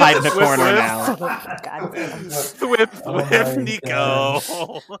have to go hide in the corner now. Thwip, Nico.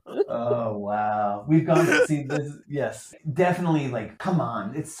 Oh wow, we've gone to see this. Yes, definitely. Like, come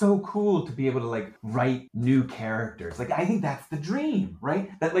on, it's so cool to be able to like write new characters. Like, I think that's the dream, right?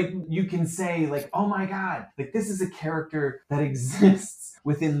 That like you can say like, oh my god, like this is a character that exists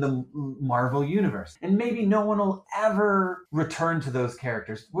within the Marvel universe. And maybe no one will ever return to those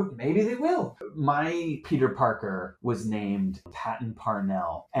characters. Maybe they will. My Peter Parker was named Patton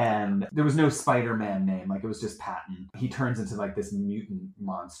Parnell, and there was no Spider-Man name. Like, it was just Patton. He turns into like this mutant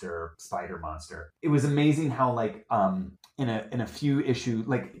monster, spider monster. It was amazing how like in a few issue,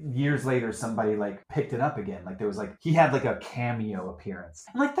 like years later, somebody like picked it up again. Like there was like, he had like a cameo appearance.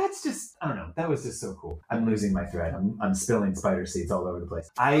 And like, that's just, I don't know. That was just so cool. I'm losing my thread. I'm spilling spider seeds all over the place.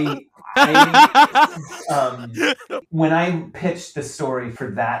 When I pitched the story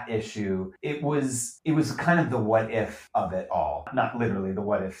for that issue, it was kind of the what if of it all. Not literally the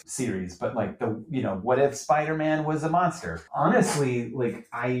what if series, but like the, what if Spider-Man was a monster? Honestly, like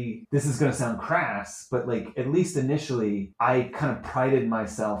this is going to sound crass, but like at least initially, I kind of prided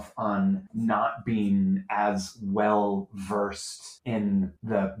myself on not being as well versed in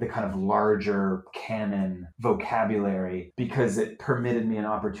the kind of larger canon vocabulary, because it permitted me an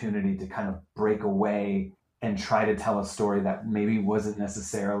opportunity to kind of break away and try to tell a story that maybe wasn't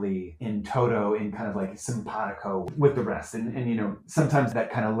necessarily in toto, in kind of like simpatico with the rest. And sometimes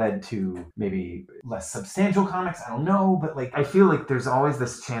that kind of led to maybe less substantial comics. I don't know, but like, I feel like there's always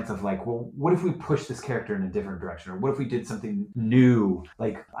this chance of like, well, what if we push this character in a different direction? Or what if we did something new?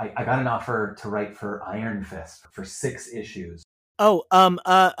 Like, I got an offer to write for Iron Fist for 6 issues. Oh,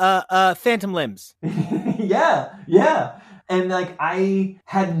 Phantom Limbs. Yeah. And like, I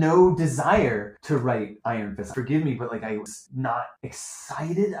had no desire to write Iron Fist. Forgive me, but like, I was not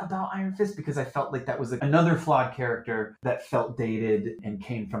excited about Iron Fist because I felt like that was like another flawed character that felt dated and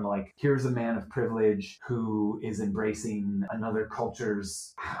came from like, here's a man of privilege who is embracing another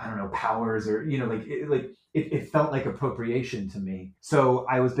culture's, I don't know, powers, or it felt like appropriation to me. So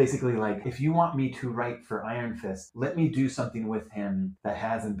I was basically like, if you want me to write for Iron Fist, let me do something with him that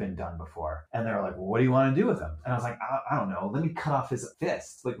hasn't been done before. And they were like, well, what do you want to do with him? And I was like, I don't know. Let me cut off his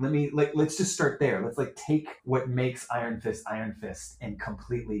fists. Like, let's just start there. Let's like take what makes Iron Fist and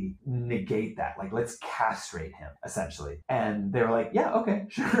completely negate that. Like, let's castrate him, essentially. And they were like, yeah, okay,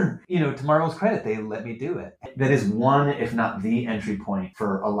 sure. To Marvel's credit, they let me do it. That is one, if not the entry point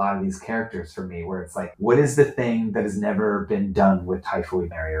for a lot of these characters for me, where it's like, what is the thing that has never been done with Typhoid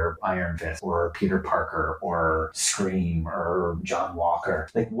Mary or Iron Fist or Peter Parker or Scream or John Walker?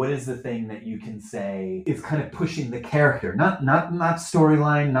 Like, what is the thing that you can say is kind of pushing the character? Not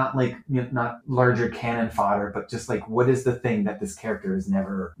storyline, not like, not larger canon fodder, but just like, what is the thing that this character has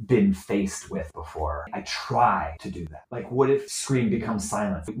never been faced with before? I try to do that. Like, what if Scream becomes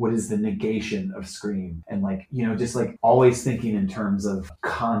silent? What is the negation of Scream? And like, just like always thinking in terms of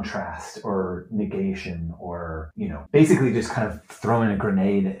contrast or negation, or basically just kind of throwing a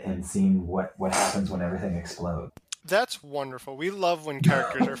grenade and seeing what happens when everything explodes. That's wonderful. We love when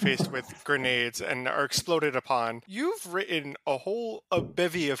characters are faced with grenades and are exploded upon. You've written a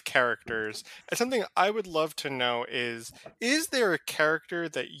bevy of characters, and something I would love to know is there a character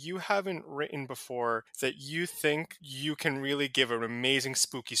that you haven't written before that you think you can really give an amazing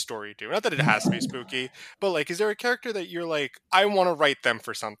spooky story to? Not that it has to be spooky, but like, is there a character that you're like, I want to write them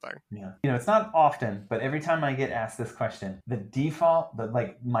for something? Yeah. It's not often, but every time I get asked this question, the default,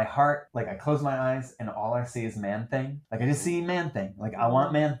 my heart, like I close my eyes and all I see is Man-Thing. Like I just see Man-Thing. Like I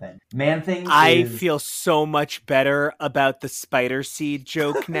want Man-Thing. Man-Thing I feel so much better about the spider seed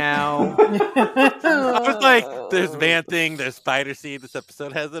joke now. I was like, there's Man-Thing, there's Spider Seed. This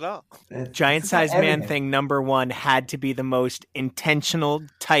episode has it all. Giant Size Man-Thing #1 had to be the most intentional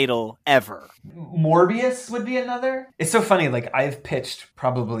title ever. Morbius would be another. It's so funny. Like I've pitched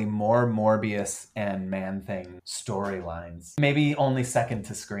probably more Morbius and Man-Thing storylines, maybe only second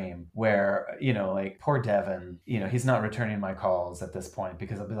to Scream, where, like poor Devin, he's not returning my calls at this point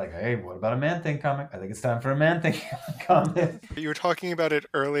because I'll be like, hey, what about a Man-Thing comic? I think it's time for a Man-Thing comic. You were talking about it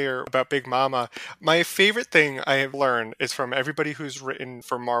earlier about Big Mama. My favorite thing I have learned is from everybody who's written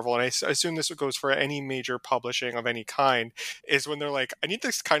for Marvel, and I assume this goes for any major publishing of any kind, is when they're like, I need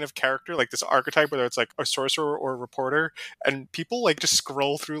this kind of character, like this archetype, whether it's like a sorcerer or a reporter, and people like just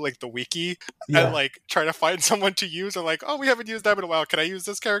scroll through like the wiki and like try to find someone to use. Or like, oh, we haven't used that in a while. Can I use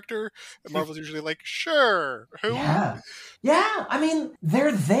this character? And Marvel's usually like, sure. Who? Yeah. I mean,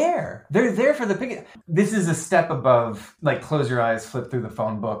 they're there. They're there for the pick. This is a step above like close your eyes, flip through the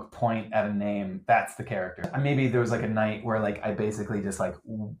phone book, point at a name. That's the character. Maybe there was like a night where like I basically just like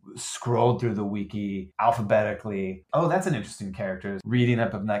scrolled through the wiki alphabetically. Oh, that's an interesting character. Reading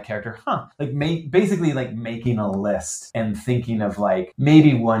up on that character. Like basically like making a list and thinking of like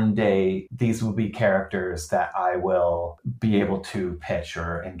maybe one day these will be characters that I will be able to pitch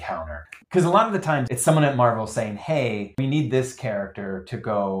or encounter. Because a lot of the times it's someone at Marvel saying, hey, we need this character to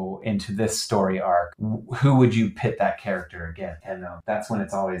go into this story arc. Who would you pit that character again? And that's when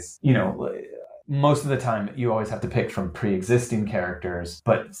it's always, most of the time you always have to pick from pre-existing characters,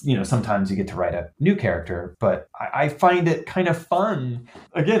 but sometimes you get to write a new character. But I find it kind of fun.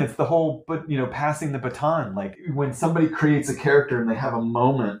 Again, it's the whole, but passing the baton. Like when somebody creates a character and they have a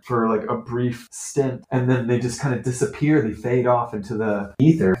moment for like a brief stint and then they just kind of disappear, they fade off into the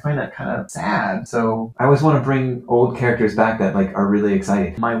ether. I find that kind of sad. So I always want to bring old characters back that like are really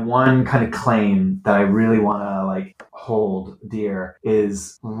exciting. My one kind of claim that I really want to like hold dear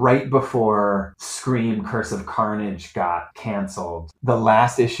is right before Scream Curse of Carnage got canceled, the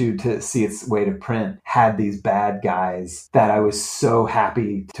last issue to see its way to print had these bad guys that I was so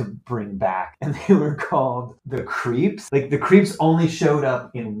happy to bring back, and they were called the Creeps. Like the Creeps only showed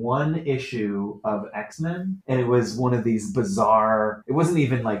up in one issue of X-Men, and it was one of these bizarre, it wasn't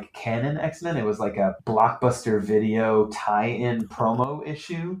even like canon X-Men, it was like a Blockbuster Video tie-in promo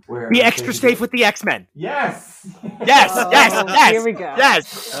issue where the extra safe with the X-Men. Yes. Yes. Here we go.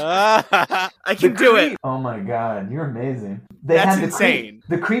 Yes. I can do it. Oh my God, you're amazing. That's insane.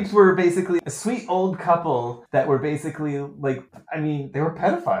 The Creeps were basically a sweet old couple that were basically like, they were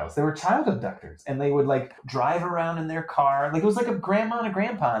pedophiles. They were child abductors, and they would like drive around in their car. Like it was like a grandma and a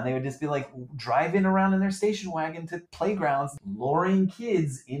grandpa, and they would just be like driving around in their station wagon to playgrounds, luring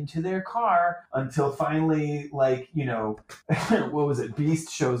kids into their car until finally, like, what was it?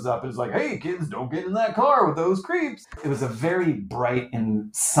 Beast shows up and is like, hey kids, don't get in that car with those creeps. It was a very bright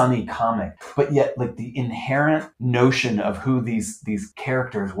and sunny comic, but yet like the inherent notion of who these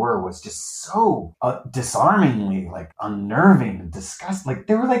characters were was just so disarmingly like unnerving and disgusting. Like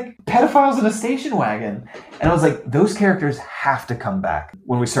they were like pedophiles in a station wagon, and I was like, those characters have to come back.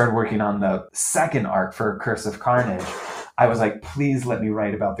 When we started working on the second arc for Curse of Carnage, I was like, please let me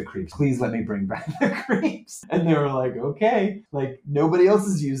write about the Creeps. Please let me bring back the Creeps. And they were like, okay. Like, nobody else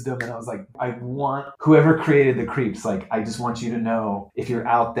has used them. And I was like, I want whoever created the Creeps, like, I just want you to know, if you're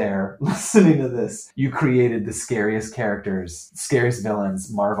out there listening to this, you created the scariest characters, scariest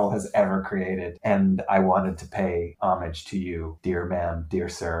villains Marvel has ever created. And I wanted to pay homage to you, dear ma'am, dear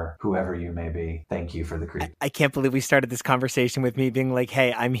sir, whoever you may be. Thank you for the Creeps. I can't believe we started this conversation with me being like,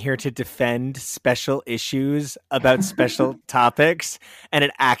 hey, I'm here to defend special issues about special topics, and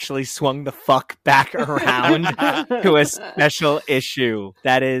it actually swung the fuck back around to a special issue.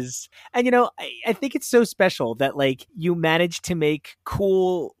 That is, and I think it's so special that like you managed to make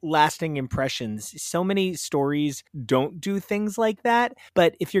cool, lasting impressions. So many stories don't do things like that,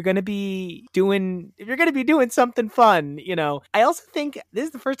 but if you're gonna be doing something fun, I also think this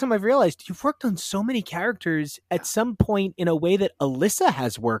is the first time I've realized you've worked on so many characters at some point in a way that Alyssa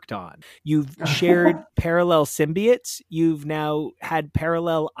has worked on. You've shared parallel symbiotes. you've now had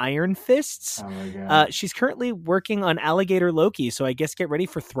parallel Iron Fists. Oh my God. She's currently working on Alligator Loki, so I guess get ready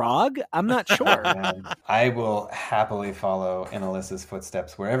for Throg. I'm not sure. Man, I will happily follow in Alyssa's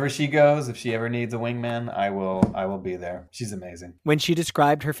footsteps wherever she goes. If she ever needs a wingman, I will be there. She's amazing. When she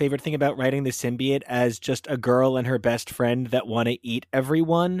described her favorite thing about writing the symbiote as just a girl and her best friend that want to eat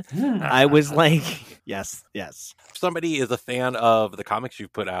everyone, I was like, yes. If somebody is a fan of the comics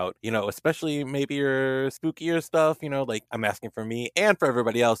you've put out, especially maybe your spookier stuff, like I'm asking for me and for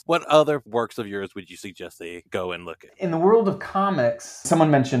everybody else, what other works of yours would you suggest they go and look at? In the world of comics,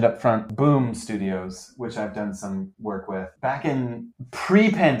 someone mentioned up front Boom Studios, which I've done some work with. Back in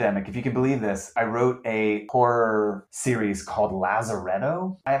pre-pandemic, if you can believe this, I wrote a horror series called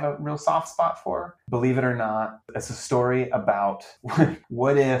Lazaretto. I have a real soft spot for. Believe it or not, it's a story about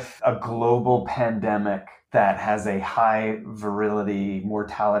what if a global pandemic that has a high virility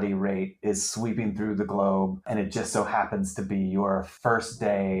mortality rate is sweeping through the globe, and it just so happens to be your first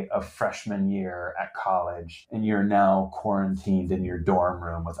day of freshman year at college, and you're now quarantined in your dorm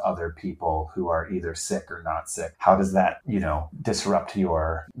room with other people who are either sick or not sick. How does that, disrupt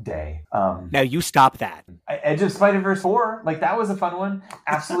your day? Now you stop that. Edge of Spider-Verse 4, that was a fun one.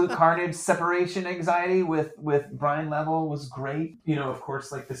 Absolute Carnage, Separation Anxiety with Brian Level was great. Of course,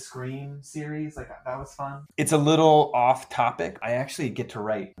 the Scream series, that was fun. It's a little off topic. I actually get to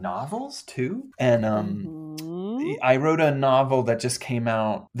write novels too. And I wrote a novel that just came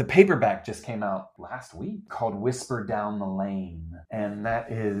out. The paperback just came out last week called Whisper Down the Lane. And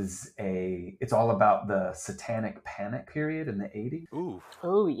that is it's all about the satanic panic period in the 80s. Ooh.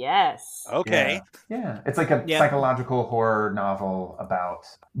 Oh, yes. Okay. Yeah. It's like a psychological horror novel about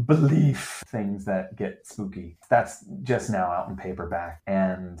belief things that get spooky. That's just now out in paperback.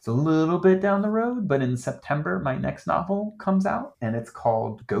 And it's a little bit down the road, but in September, my next novel comes out, and it's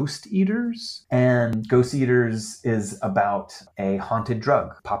called Ghost Eaters. And Ghost Eaters is about a haunted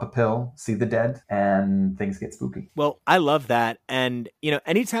drug. Pop a pill, see the dead, and things get spooky. Well, I love that. And,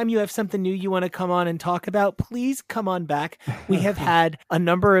 anytime you have something new you want to come on and talk about, please come on back. We have had a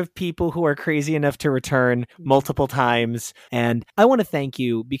number of people who are crazy enough to return multiple times. And I want to thank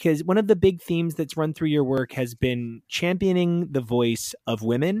you, because one of the big themes that's run through your work has been championing the voice of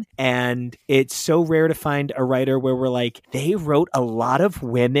women. And it's so rare to find a writer where we're like, they wrote a lot of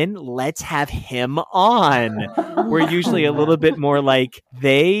women, let's have him on. We're usually a little bit more like,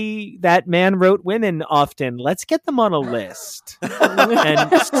 that man wrote women often, let's get them on a list.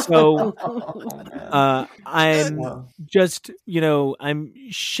 And so I'm just, I'm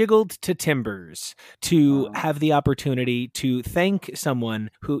shiggled to timbers to have the opportunity to thank someone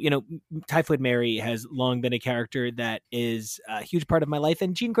who, Typhoid Mary has long been a character that is a huge part of my life.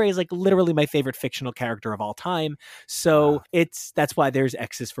 And Jean Grey is literally my favorite fictional character of all time. So that's why there's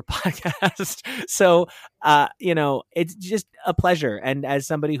X's for podcast. So, it's just a pleasure. And as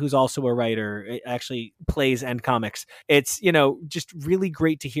somebody who's also a writer, actually plays and comics, it's, just really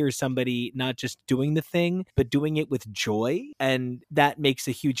great to hear somebody not just doing the thing, but doing it with joy. And that makes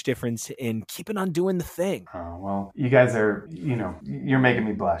a huge difference in keeping on doing the thing. Oh, well, you guys are, you're making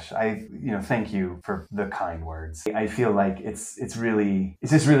me blush. Thank you for the kind words. I feel like it's just really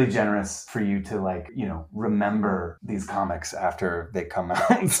generous for you to remember these comics after they come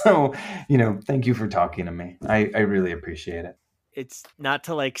out. So, thank you for talking to me. I really appreciate it. It's not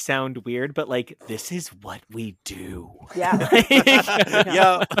to sound weird, but this is what we do. Yeah.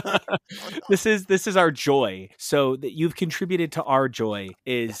 Yeah. This is our joy. So that you've contributed to our joy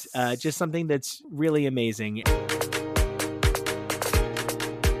is just something that's really amazing.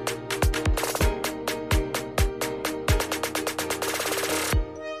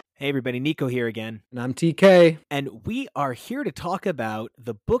 Hey everybody, Nico here again. And I'm TK. And we are here to talk about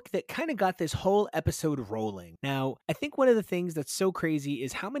the book that kind of got this whole episode rolling. Now, I think one of the things that's so crazy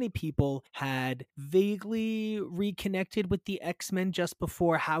is how many people had vaguely reconnected with the X-Men just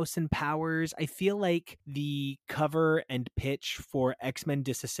before House and Powers. I feel like the cover and pitch for X-Men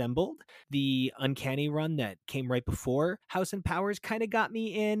Disassembled, the Uncanny run that came right before House and Powers, kind of got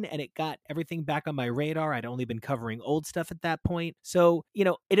me in, and it got everything back on my radar. I'd only been covering old stuff at that point. So,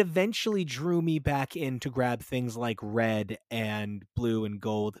 it eventually drew me back in to grab things like Red and Blue and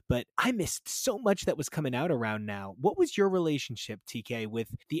Gold, but I missed so much that was coming out around now. What was your relationship, TK, with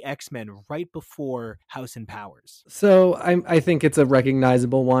the X-Men right before House and Powers? So I think it's a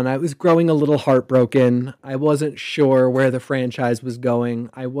recognizable one. I was growing a little heartbroken. I wasn't sure where the franchise was going.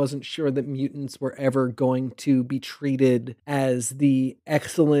 I wasn't sure that mutants were ever going to be treated as the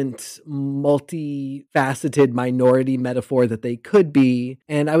excellent, multifaceted minority metaphor that they could be.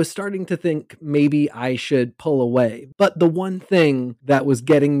 And I was starting to think maybe I should pull away. But the one thing that was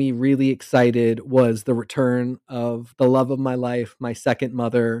getting me really excited was the return of the love of my life, my second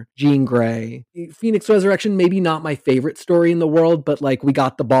mother, Jean Grey. Phoenix Resurrection, maybe not my favorite story in the world, but like we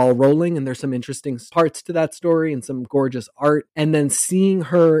got the ball rolling and there's some interesting parts to that story and some gorgeous art. And then seeing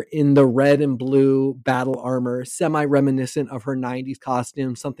her in the red and blue battle armor, semi-reminiscent of her 90s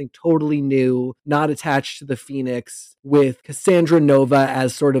costume, something totally new, not attached to the Phoenix, with Cassandra Nova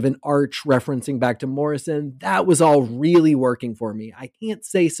as sort of an arch referencing back to Morrison, that was all really working for me. I can't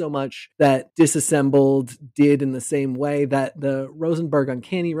say so much that Disassembled did in the same way. That the Rosenberg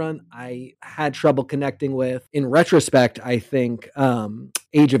Uncanny Run, I had trouble connecting with. In retrospect, I think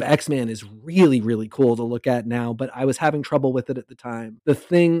Age of X-Man is really, really cool to look at now, but I was having trouble with it at the time. The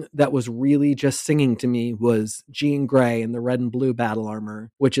thing that was really just singing to me was Jean Grey in the red and blue battle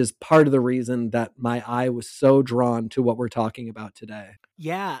armor, which is part of the reason that my eye was so drawn to what we're talking about today.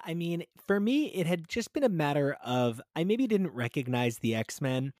 Yeah, I mean, for me, it had just been a matter of I maybe didn't recognize the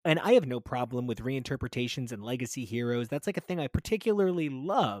X-Men, and I have no problem with reinterpretations and legacy heroes. That's like a thing I particularly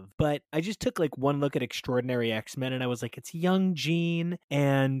love, but I just took like one look at Extraordinary X-Men and I was like, it's young Jean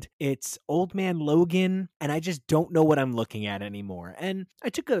and it's old man Logan, and I just don't know what I'm looking at anymore. And I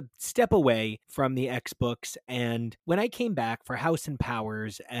took a step away from the X books, and when I came back for House and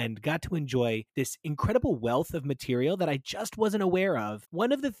Powers and got to enjoy this incredible wealth of material that I just wasn't aware of,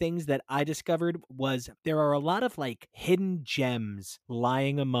 one of the things that I discovered was there are a lot of like hidden gems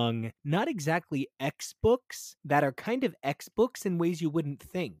lying among not exactly X books that are kind of X books in ways you wouldn't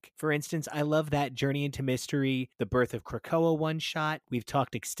think. For instance, I love that Journey into Mystery, the Birth of Krakoa one shot. We've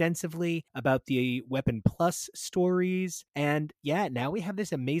talked extensively about the Weapon Plus stories. And yeah, now we have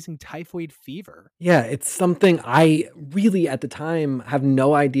this amazing Typhoid Fever. Yeah, it's something I really at the time have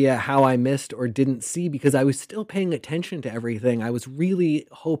no idea how I missed or didn't see because I was still paying attention to everything. I was really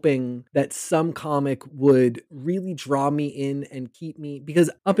hoping that some comic would really draw me in and keep me, because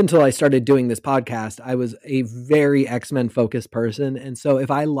up until I started doing this podcast, I was a very X-Men focused person. And so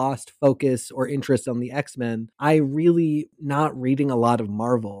if I lost focus or interest on the X-Men, I really not reading a lot of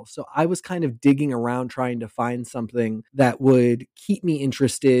Marvel. So I was kind of digging around trying to find something that would keep me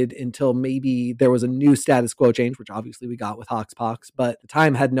interested until maybe there was a new status quo change, which obviously we got with Hoxpox, but at the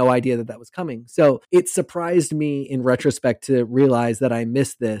time had no idea that that was coming. So it surprised me in retrospect to realize that I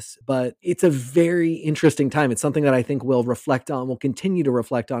missed this, but it's a very interesting time. It's something that I think we'll continue to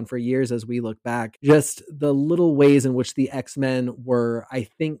reflect on for years as we look back. Just the little ways in which the X-Men were, I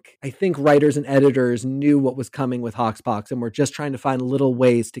think writers and editors knew what was coming with Hoxpox and were just trying to find little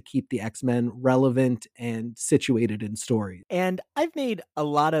ways to keep the X-Men relevant and situated in stories. And I've made a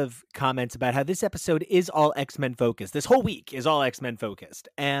lot of comments about how this episode is all X-Men focused. This whole week is all X-Men focused.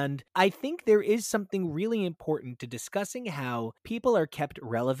 And I think there is something really important to discussing how people are kept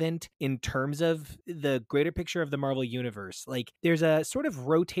relevant in terms of the greater picture of the Marvel Universe. Like, there's a sort of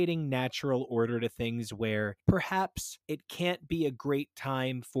rotating natural order to things where perhaps it can't be a great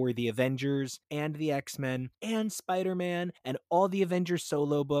time for the Avengers and the X-Men and Spider-Man and all the Avengers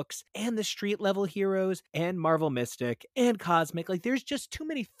solo books and the street level heroes and Marvel Mystic and Cosmic. Like, there's just too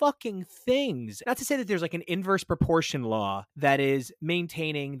many fucking things. Not to say that there's like an inverse proportion law that is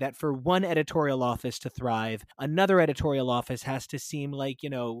maintaining that for one editorial office to thrive, another editorial office has to seem like, you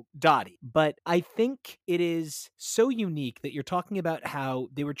know, Dottie. But I think it is so unique that you're talking about how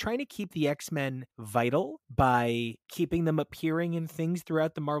they were trying to keep the X-Men vital by keeping them appearing in things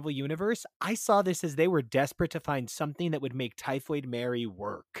throughout the Marvel Universe. I saw this as they were desperate to find something that would make Typhoid Mary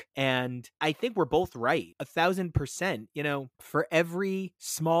work. And I think we're both right. 1,000%. You know, for every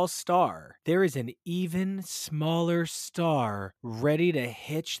small star, there is an even smaller star ready to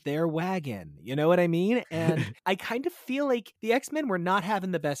hitch their wagon. You know what I mean? And I kind of feel like the X-Men were not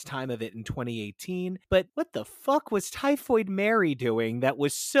having the best time of it in 2018, but what the fuck was Typhoid Mary doing that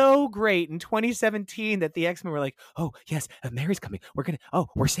was so great in 2017 that the X-Men were like, oh yes, Mary's coming,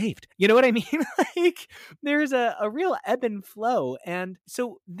 we're saved. You know what I mean? Like, there's a real ebb and flow. And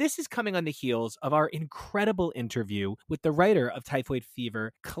so this is coming on the heels of our incredible interview with the writer of Typhoid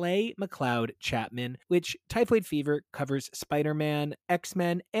Fever, Clay McLeod Chapman, which Typhoid Fever covers Spider-Man,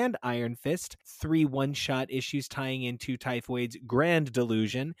 X-Men, and Iron Fist, 3 one-shot issues tying into Typhoid's grand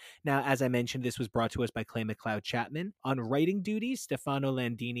delusion. Now, as I mentioned, this was brought to us by Clay McLeod Chapman. On writing duty, Stefano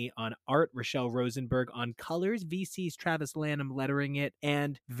Landini. On art, Rochelle Rosenberg. On colors, VC's Travis Lanham lettering it,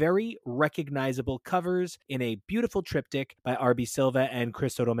 and very recognizable covers in a beautiful triptych by R.B. Silva and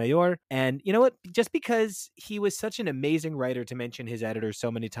Chris Sotomayor. And you know what? Just because he was such an amazing writer to mention his editor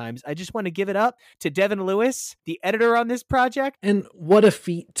so many times, I just want to give it up to Devin Lewis, the editor on this project. And what a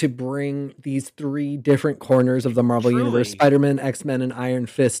feat to bring these 3 different corners of the Marvel Truly. Universe, Spider-Man, X-Men, and Iron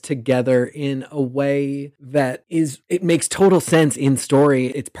Fist together in a way that it makes total sense in story.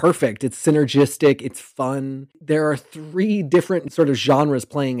 It's perfect. It's synergistic. It's fun. There are 3 different sort of genres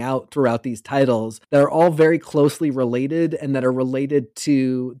playing out throughout these titles that are all very closely related and that are related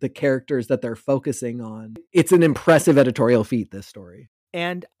to the characters that they're focusing on. It's an impressive editorial feat, this story.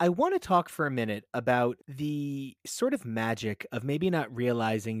 And I want to talk for a minute about the sort of magic of maybe not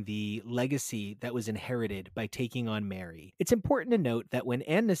realizing the legacy that was inherited by taking on Mary. It's important to note that when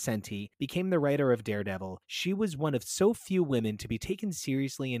Ann Nocenti became the writer of Daredevil, she was one of so few women to be taken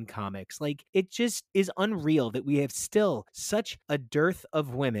seriously in comics. Like, it just is unreal that we have still such a dearth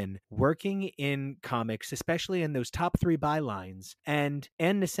of women working in comics, especially in those top 3 bylines. And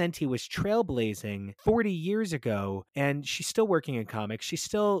Ann Nocenti was trailblazing 40 years ago, and she's still working in comics. She's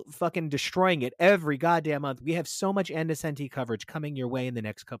still fucking destroying it every goddamn month. We have so much Ann Nocenti coverage coming your way in the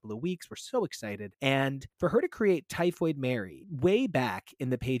next couple of weeks. We're so excited. And for her to create Typhoid Mary way back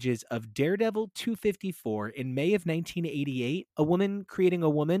in the pages of Daredevil 254 in May of 1988, a woman creating a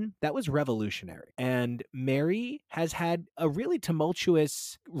woman, that was revolutionary. And Mary has had a really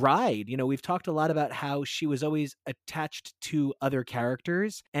tumultuous ride. You know, we've talked a lot about how she was always attached to other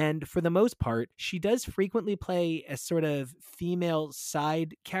characters. And for the most part, she does frequently play a sort of female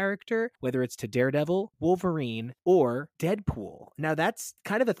side character, whether it's to Daredevil, Wolverine, or Deadpool. Now, that's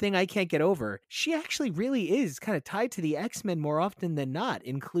kind of a thing I can't get over. She actually really is kind of tied to the X-Men more often than not,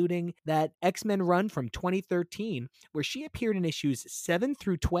 including that X-Men run from 2013, where she appeared in issues 7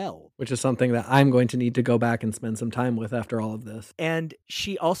 through 12. Which is something that I'm going to need to go back and spend some time with after all of this. And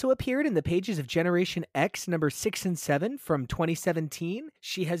she also appeared in the pages of Generation X number 6 and 7 from 2017.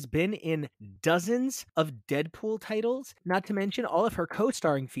 She has been in dozens of Deadpool titles, not to mention all of her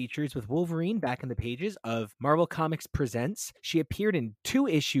co-starring features with Wolverine back in the pages of Marvel Comics Presents. She appeared in 2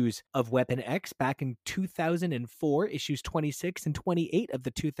 issues of Weapon X back in 2004, issues 26 and 28 of the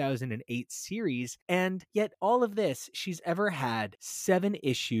 2008 series. And yet all of this, she's ever had 7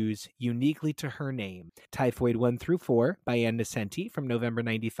 issues uniquely to her name. Typhoid 1 through 4 by Ann Nocenti from November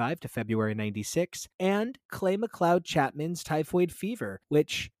 95 to February 96, and Clay McLeod Chapman's Typhoid Fever,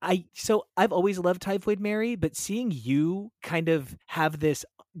 which I've always loved Typhoid Mary, but seeing you kind of have this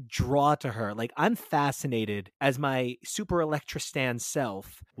draw to her, like, I'm fascinated as my super Electristan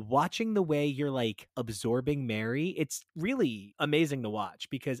self watching the way you're like absorbing Mary. It's really amazing to watch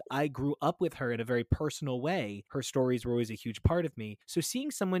because I grew up with her in a very personal way. Her stories were always a huge part of me. So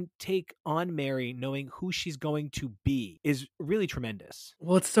seeing someone take on Mary, knowing who she's going to be, is really tremendous.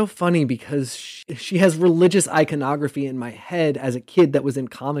 Well, it's so funny because she has religious iconography in my head as a kid that was in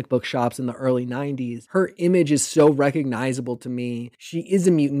comic book shops in the early 90s. Her image is so recognizable to me. She is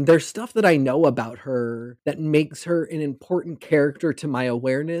a mutant. There's stuff that I know about her that makes her an important character to my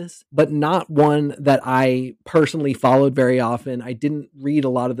awareness, but not one that I personally followed very often. I didn't read a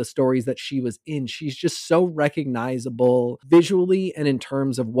lot of the stories that she was in. She's just so recognizable visually and in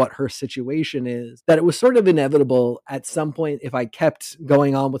terms of what her situation is that it was sort of inevitable at some point, if I kept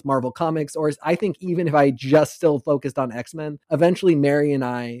going on with Marvel Comics, or I think even if I just still focused on X-Men, eventually Mary and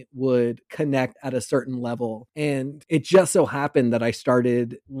I would connect at a certain level. And it just so happened that I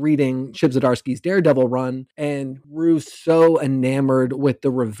started reading Chip Zdarsky's Daredevil run and grew so enamored with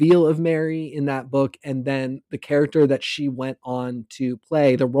the reveal of Mary in that book, and then the character that she went on to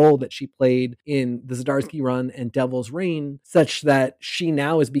play, the role that she played in the Zdarsky run and Devil's Reign, such that she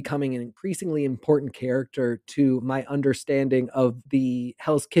now is becoming an increasingly important character to my understanding of the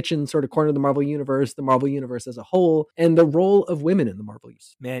Hell's Kitchen sort of corner of the Marvel Universe as a whole, and the role of women in the Marvel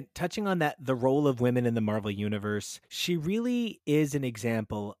Universe. Man, touching on that, the role of women in the Marvel Universe, she really is an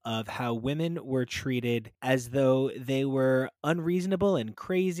example of how women were treated as though they were unreasonable and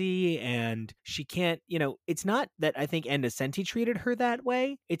crazy, and she can't, it's not that I think Ann Nocenti treated her that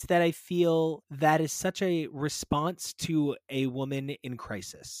way. It's that I feel that is such a response to a woman in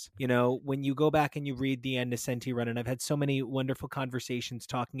crisis. When you go back and you read the Ann Nocenti run, and I've had so many wonderful conversations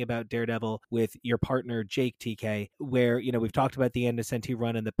talking about Daredevil with your partner, Jake TK, where, we've talked about the Ann Nocenti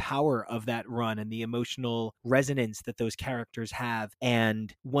run and the power of that run and the emotional resonance that those characters have.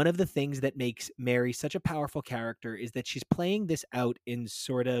 And one of the things that makes Mary such a powerful character is that she's playing this out in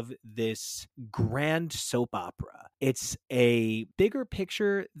sort of this grand soap opera. It's a bigger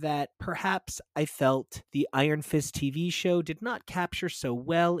picture that perhaps I felt the Iron Fist TV show did not capture so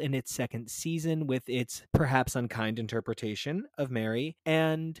well in its second season with its perhaps unkind interpretation of Mary.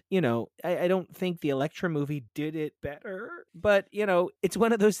 And, I don't think the Elektra movie did it better, but, it's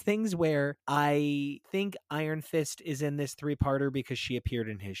one of those things where I think Iron Fist is in this 3-parter because she appeared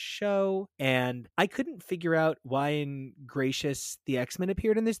in his show, and I couldn't figure out why in gracious the X-Men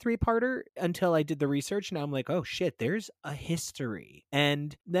appeared in this 3-parter until I did the research. Now I'm like, oh shit, there's a history.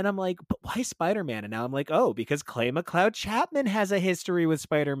 And then I'm like, but why Spider-Man? And now I'm like, oh, because Clay McLeod Chapman has a history with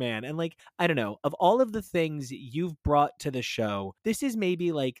Spider-Man. And like, I don't know, of all of the things you've brought to the show, this is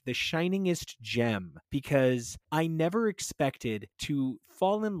maybe like the shiningest gem, because I never expected to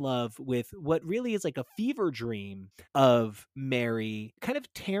fall in love with what really is like a fever dream of Mary kind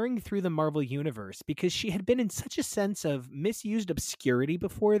of tearing through the Marvel universe, because she had been in such a sense of misused obscurity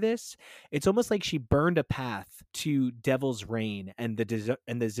before this. It's almost like she burned a path to Devil's Reign and the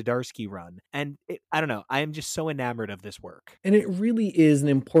Zdarsky run. And I don't know, I am just so enamored of this work. And it really is an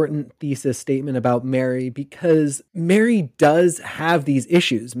important thesis statement about Mary, because Mary does have these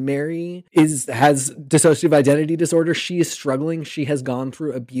issues. Mary has dissociative identity disorder. She is struggling. She has gone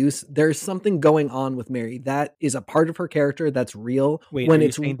through abuse. There's something going on with Mary that is a part of her character that's real. Wait, when are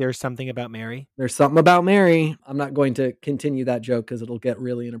you saying there's something about Mary? There's something about Mary. I'm not going to continue that joke because it'll get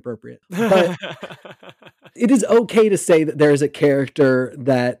really inappropriate. But it is okay to say that there is a character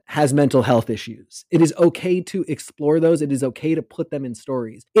that has mental health issues. It is okay to explore those. It is okay to put them in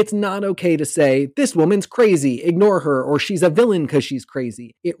stories. It's not okay to say, this woman's crazy, ignore her, or she's a villain because she's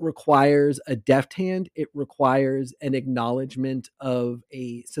crazy. It requires a deft hand. It requires an acknowledgement of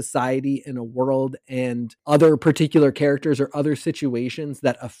a society and a world and other particular characters or other situations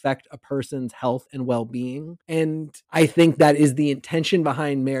that affect a person's health and well-being. And I think that is the intention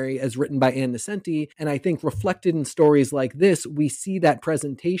behind Mary as written by Ann Nesenti. And I think reflected in stories like this, we see that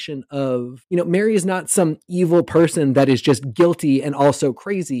presentation of, Mary is not some evil person that is just guilty and also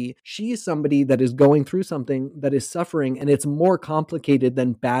crazy. She is somebody that is going through something, that is suffering, and it's more complicated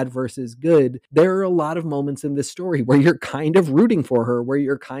than bad versus good. There are a lot of moments in this story where you're kind of rooting for her, where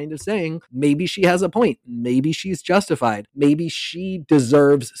you're kind of saying, maybe she has a point, maybe she's justified, maybe she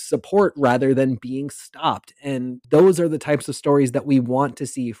deserves support rather than being stopped. And those are the types of stories that we want to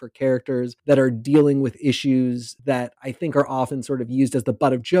see for characters that are dealing with issues that I think are often sort of used as the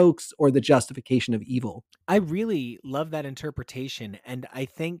butt of jokes or the justification of evil. I really love that interpretation. And I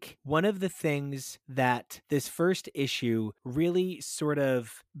think one of the things that this first issue really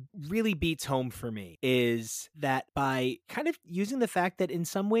beats home for me is that by kind of using the fact that in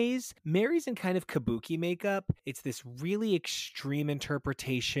some ways Mary's in kind of kabuki makeup, it's this really extreme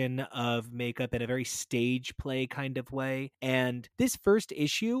interpretation of makeup in a very stage play kind of way. And this first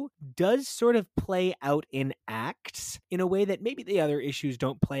issue does sort of play out in acts in a way that maybe the other issues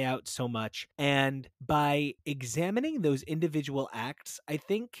don't play out so much. And by examining those individual acts, I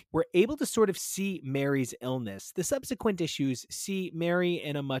think we're able to sort of see Mary's illness. The subsequent issues see Mary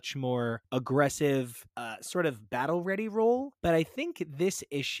in a much more aggressive, sort of battle-ready role. But I think this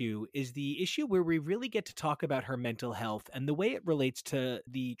issue is the issue where we really get to talk about her mental health and the way it relates to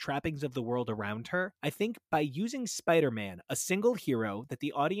the trappings of the world around her. I think by using Spider-Man, a single hero that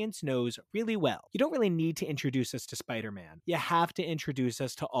the audience knows really well, you don't really need to introduce us to Spider-Man. You have to introduce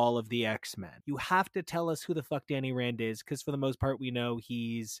us to all of the X-Men. You have to tell us who the fuck Danny Rand is, because for the most part, we know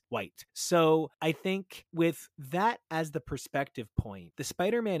he's white. So I think with that as the perspective point, the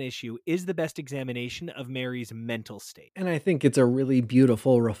Spider-Man issue is the best examination of Mary's mental state. And I think it's a really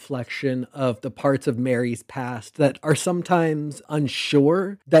beautiful reflection of the parts of Mary's past that are sometimes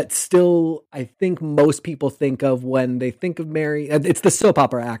unsure, that still, I think most people think of when they think of Mary. It's the soap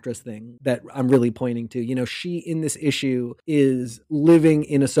opera actress thing that I'm really pointing to. She in this issue is living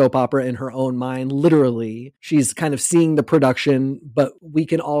in a soap opera in her own mind, literally. She's kind of seeing the production, but we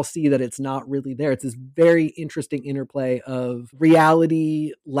can all see that it's not really there. It's this very interesting interplay of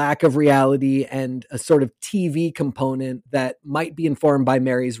reality, lack of reality, and a sort of TV component that might be informed by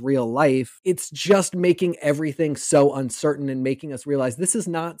Mary's real life. It's just making everything so uncertain and making us realize this is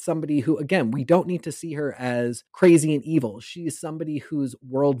not somebody who, again, we don't need to see her as crazy and evil. She is somebody whose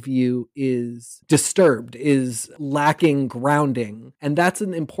worldview is disturbed, is lacking grounding. And that's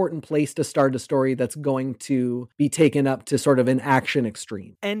an important place to start a story that's going to be taken up to sort of an action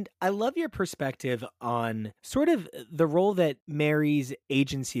extreme. And I love your perspective on sort of the role that Mary's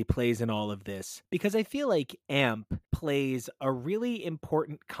agency plays in all of this, because I feel like AMP plays a really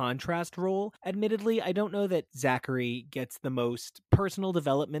important contrast role. Admittedly, I don't know that Zachary gets the most personal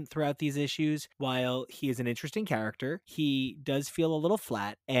development throughout these issues. While he is an interesting character, he does feel a little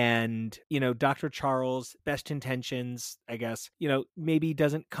flat. And, Dr. Charles, best intentions, I guess, maybe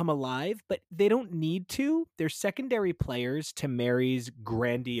doesn't come alive, but they don't need to. They're secondary players to Mary's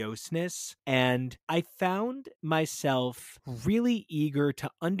grandioseness. And I found myself really eager to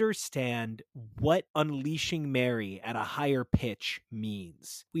understand what unleashing Mary at a higher pitch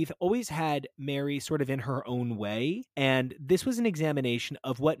means. We've always had Mary sort of in her own way, and And this was an examination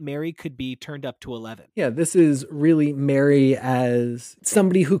of what Mary could be turned up to 11. Yeah, this is really Mary as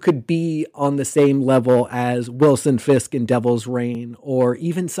somebody who could be on the same level as Wilson Fisk in Devil's Reign, or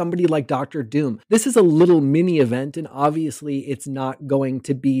even somebody like Doctor Doom. This is a little mini event, and obviously it's not going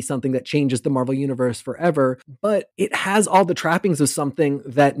to be something that changes the Marvel Universe forever, but it has all the trappings of something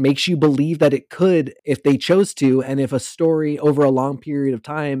that makes you believe that it could if they chose to, and if a story over a long period of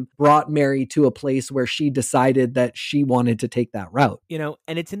time brought Mary to a place where she decided that she wanted to take that route. You know,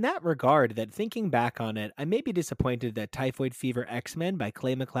 and it's in that regard that, thinking back on it, I may be disappointed that Typhoid Fever X-Men by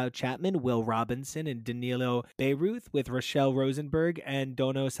Clay McLeod Chapman, Will Robinson, and Danilo Beyruth, with Rochelle Rosenberg and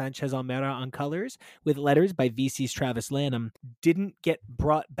Dono Sanchez Almera on colors, with letters by VC's Travis Lanham, didn't get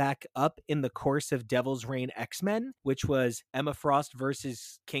brought back up in the course of Devil's Reign X-Men, which was Emma Frost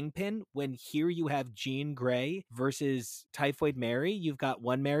versus Kingpin, when here you have Jean Grey versus Typhoid Mary. You've got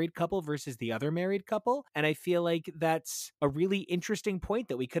one married couple versus the other married couple. And I feel like that's a really interesting point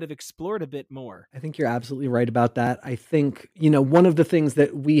that we could have explored a bit more. I think you're absolutely right about that. I think, one of the things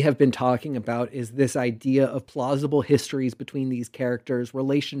that we have been talking about is this idea of plausible histories between these characters,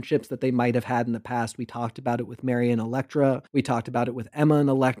 relationships that they might have had in the past. We talked about it with Mary and Elektra. We talked about it with Emma and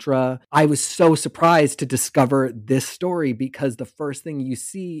Elektra. I was so surprised to discover this story because the first thing you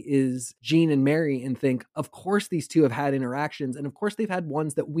see is Jean and Mary and think, of course these two have had interactions, and of course they've had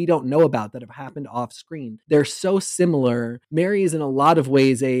ones that we don't know about that have happened off screen. They're so similar. Mary is in a lot of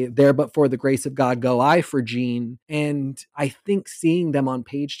ways a there but for the grace of God go I for Jean, and I think seeing them on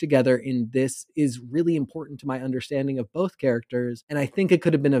page together in this is really important to my understanding of both characters, and I think it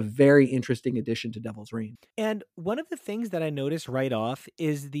could have been a very interesting addition to Devil's Reign. And one of the things that I noticed right off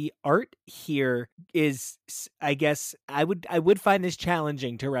is the art here is, I guess, I would find this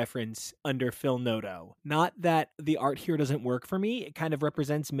challenging to reference under Phil Noto. Not that the art here doesn't work for me. It kind of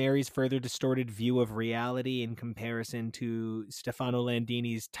represents Mary's further distorted view of reality in comparison to Stefano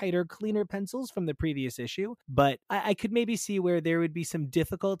Landini's tighter, cleaner pencils from the previous issue. But I could maybe see where there would be some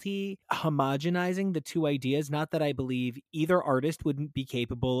difficulty homogenizing the two ideas. Not that I believe either artist wouldn't be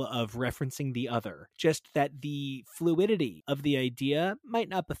capable of referencing the other, just that the fluidity of the idea might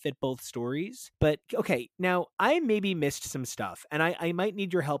not befit both stories. But okay, now I maybe missed some stuff, and I might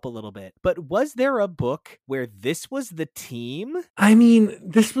need your help a little bit. But was there a book where this was the team? I mean,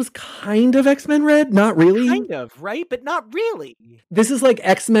 this was kind of X-Men Red, not really. Kind of, right? But not really. This is like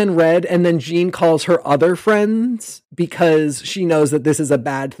X-Men Red, and then Jean calls her other friends because she knows that this is a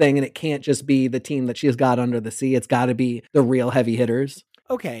bad thing, and it can't just be the team that she's got under the sea. It's got to be the real heavy hitters.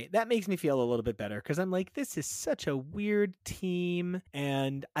 Okay, that makes me feel a little bit better because I'm like, this is such a weird team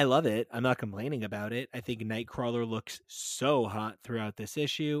and I love it. I'm not complaining about it. I think Nightcrawler looks so hot throughout this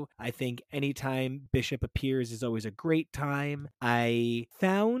issue. I think anytime Bishop appears is always a great time. I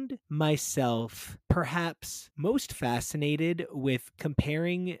found myself perhaps most fascinated with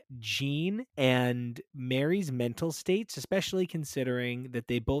comparing Jean and Mary's mental states, especially considering that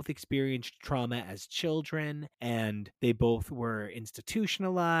they both experienced trauma as children and they both were institutionalized,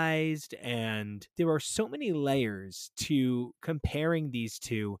 and there are so many layers to comparing these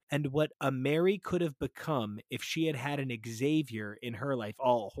two and what a Mary could have become if she had had an Xavier in her life.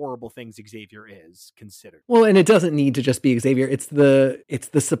 All horrible things Xavier is considered. Well, and it doesn't need to just be Xavier. It's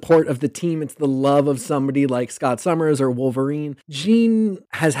the support of the team. It's the love of somebody like Scott Summers or Wolverine. Jean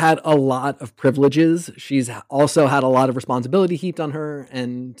has had a lot of privileges. She's also had a lot of responsibility heaped on her,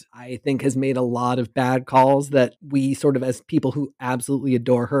 and I think has made a lot of bad calls that we sort of, as people who absolutely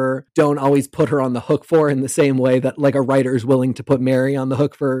adore her, don't always put her on the hook for, in the same way that like a writer is willing to put Mary on the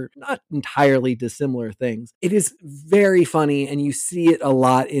hook for not entirely dissimilar things. It is very funny, and you see it a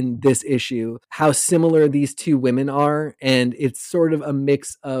lot in this issue, how similar these two women are, and it's sort of a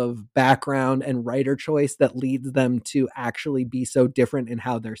mix of background and writer choice that leads them to actually be so different in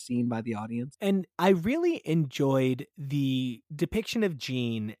how they're seen by the audience. And I really enjoyed the depiction of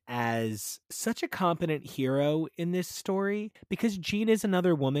Jean as such a competent hero in this story, because Jean is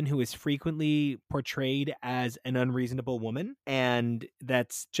another woman who is frequently portrayed as an unreasonable woman, and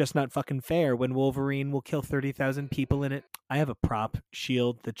that's just not fucking fair when Wolverine will kill 30,000 people in it. I have a prop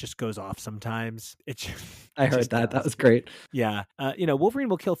shield that just goes off sometimes. I heard that. That was great. Yeah. Wolverine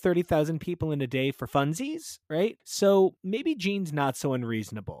will kill 30,000 people in a day for funsies, right? So maybe Jean's not so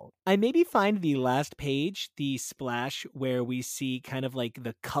unreasonable. I maybe find the last page, the splash where we see kind of like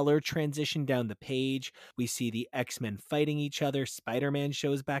the color transition down the page. We see the X-Men fighting each other. Spider Spider-Man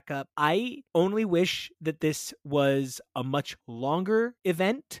shows back up. I only wish that this was a much longer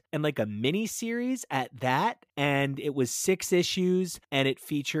event and like a mini series at that. And it was 6 issues and it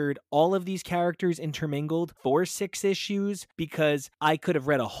featured all of these characters intermingled for 6 issues, because I could have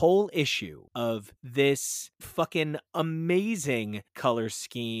read a whole issue of this fucking amazing color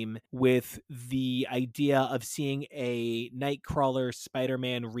scheme with the idea of seeing a Nightcrawler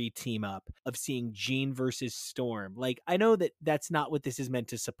Spider-Man re-team up, of seeing Jean versus Storm. Like, I know that that's not what this is meant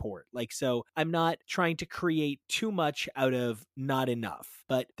to support. Like, so I'm not trying to create too much out of not enough.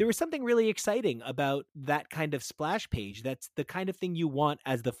 But there was something really exciting about that kind of splash page. That's the kind of thing you want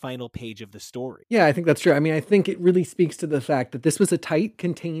as the final page of the story. Yeah, I think that's true. I mean, I think it really speaks to the fact that this was a tight,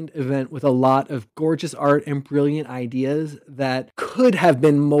 contained event with a lot of gorgeous art and brilliant ideas that could have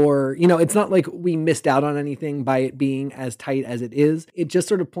been more, you know, it's not like we missed out on anything by it being as tight as it is. It just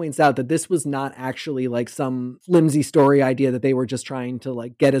sort of points out that this was not actually like some flimsy story idea that they were just trying to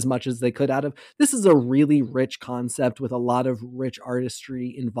like get as much as they could out of. This is a really rich concept with a lot of rich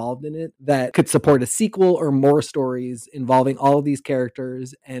artistry involved in it that could support a sequel or more stories involving all of these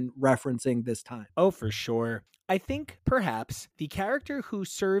characters and referencing this time. Oh, for sure. I think perhaps the character who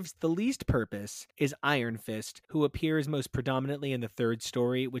serves the least purpose is Iron Fist, who appears most predominantly in the 3rd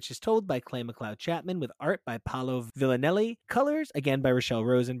story, which is told by Clay McLeod Chapman with art by Paolo Villanelli, colors again by Rochelle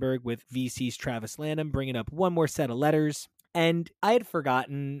Rosenberg, with VC's Travis Lanham bringing up one more set of letters. And I had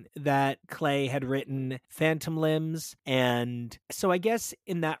forgotten that Clay had written Phantom Limbs. And so I guess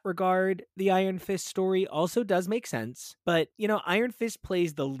in that regard, the Iron Fist story also does make sense. But, you know, Iron Fist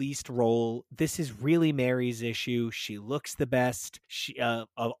plays the least role. This is really Mary's issue. She looks the best of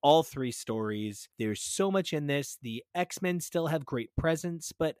all 3 stories. There's so much in this. The X-Men still have great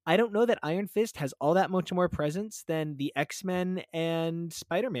presence, but I don't know that Iron Fist has all that much more presence than the X-Men and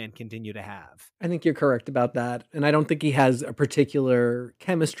Spider-Man continue to have. I think you're correct about that. And I don't think he has a particular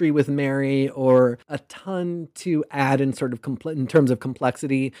chemistry with Mary or a ton to add in sort of in terms of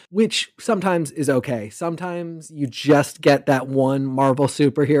complexity, which sometimes is okay. Sometimes you just get that one Marvel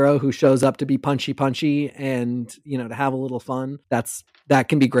superhero who shows up to be punchy and, you know, to have a little fun. That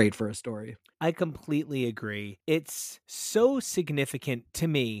can be great for a story. I completely agree. It's so significant to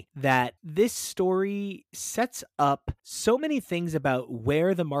me that this story sets up so many things about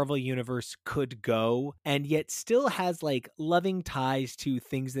where the Marvel Universe could go, and yet still has like loving ties to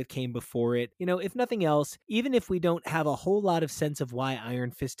things that came before it. You know, if nothing else, even if we don't have a whole lot of sense of why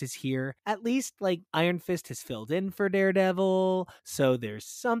Iron Fist is here, at least like Iron Fist has filled in for Daredevil, so there's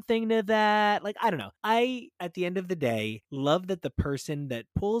something to that. Like, I don't know. I, at the end of the day, love that the person that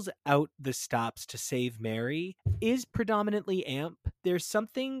pulls out the stops to save Mary is predominantly Amp. There's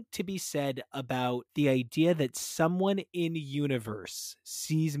something to be said about the idea that someone in universe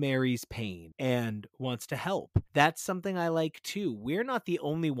sees Mary's pain and wants to help. That's something I like too. We're not the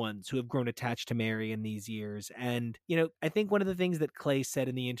only ones who have grown attached to Mary in these years. And, you know, I think one of the things that Clay said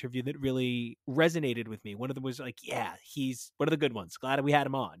in the interview that really resonated with me, one of them was like, yeah, he's one of the good ones. Glad we had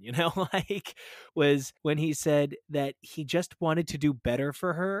him on, you know, like, was when he said that he just wanted to do better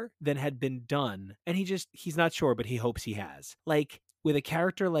for her than had been done. And he's not sure, but he hopes he has. Like, with a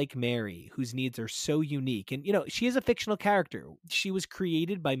character like Mary, whose needs are so unique, and, you know, she is a fictional character. She was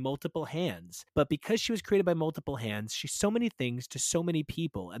created by multiple hands, but because she was created by multiple hands, she's so many things to so many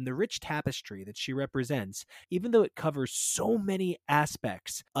people, and the rich tapestry that she represents, even though it covers so many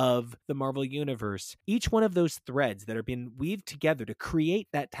aspects of the Marvel Universe, each one of those threads that are being weaved together to create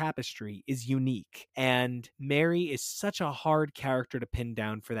that tapestry is unique, and Mary is such a hard character to pin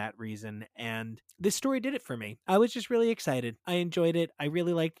down for that reason, and this story did it for me. I was just really excited. I enjoyed it. I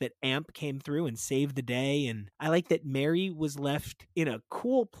really liked that Amp came through and saved the day, and I like that Mary was left in a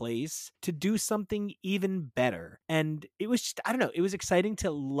cool place to do something even better. And it was just, I don't know, it was exciting to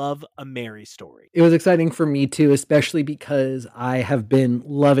love a Mary story. It was exciting for me too, especially because I have been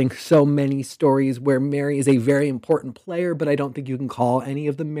loving so many stories where Mary is a very important player, but I don't think you can call any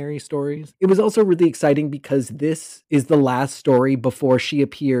of them Mary stories. It was also really exciting because this is the last story before she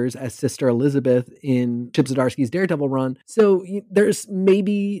appears as Sister Elizabeth in Chip Zdarsky's Daredevil run. So there's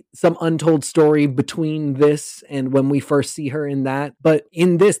maybe some untold story between this and when we first see her in that. But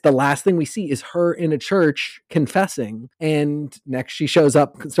in this, the last thing we see is her in a church confessing. And next she shows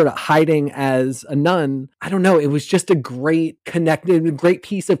up sort of hiding as a nun. I don't know. It was just a great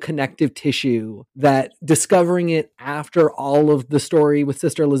piece of connective tissue that discovering it after all of the story with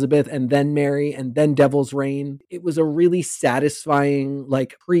Sister Elizabeth and then Mary and then Devil's Reign. It was a really satisfying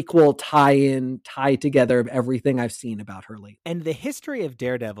like prequel tie together of everything I've seen about her lately. And the history of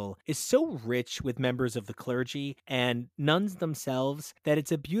Daredevil is so rich with members of the clergy and nuns themselves that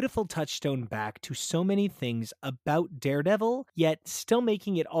it's a beautiful touchstone back to so many things about Daredevil, yet still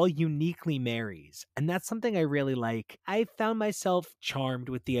making it all uniquely Mary's. And that's something I really like. I found myself charmed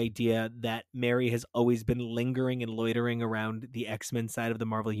with the idea that Mary has always been lingering and loitering around the X-Men side of the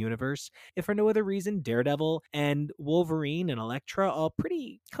Marvel Universe. If for no other reason, Daredevil and Wolverine and Elektra all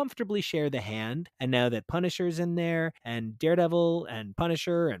pretty comfortably share the hand. And now that Punisher's in there, and Daredevil and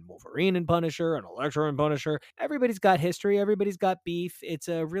Punisher and Wolverine and Punisher and Elektra and Punisher, everybody's got history, everybody's got beef. It's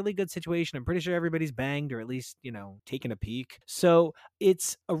a really good situation. I'm pretty sure everybody's banged, or at least, taken a peek. So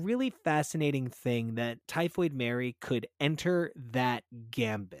it's a really fascinating thing that Typhoid Mary could enter that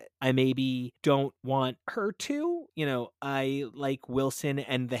gambit. I maybe don't want her to. I like Wilson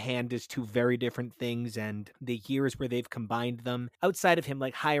and the Hand as two very different things, and the years where they've combined them, outside of him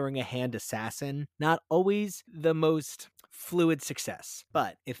like hiring a hand assassin, not always the most fluid success.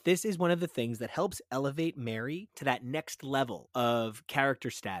 But if this is one of the things that helps elevate Mary to that next level of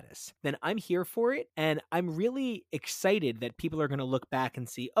character status, then I'm here for it. And I'm really excited that people are going to look back and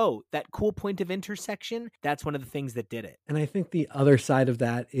see, oh, that cool point of intersection, that's one of the things that did it. And I think the other side of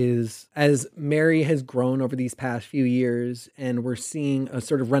that is, as Mary has grown over these past few years and we're seeing a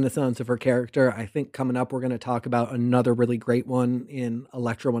sort of renaissance of her character, I think coming up, we're going to talk about another really great one in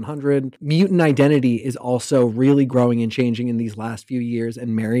Elektra 100. Mutant identity is also really growing and changing in these last few years,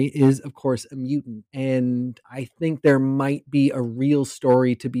 and Mary is, of course, a mutant. And I think there might be a real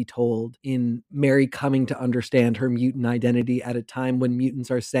story to be told in Mary coming to understand her mutant identity at a time when mutants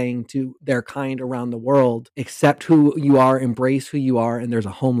are saying to their kind around the world, accept who you are, embrace who you are, and there's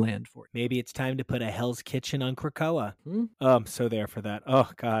a homeland for you. Maybe it's time to put a Hell's Kitchen on Krakoa. Oh, I'm so there for that. Oh,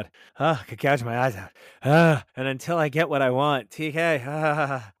 God. I could gouge my eyes out. And until I get what I want,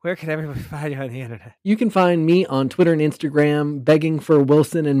 TK, where can everybody find you on the internet? You can find me on Twitter and Instagram begging for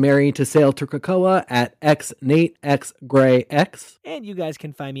Wilson and Mary to sail to Krakoa at xnateXgrayX. And you guys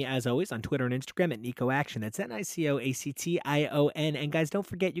can find me, as always, on Twitter and Instagram at NicoAction. That's NicoAction. And guys, don't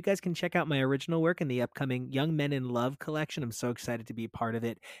forget, you guys can check out my original work in the upcoming Young Men in Love collection. I'm so excited to be a part of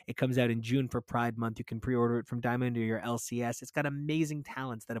it. It comes out in June for Pride Month. You can pre-order it from Diamond or your LCS. It's got amazing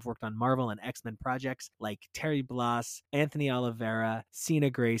talents that have worked on Marvel and X-Men projects like Terry Bloss, Anthony Oliveira, Sina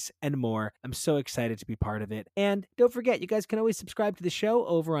Grace, and more. I'm so excited to be part of it. And don't forget, you guys can always subscribe to the show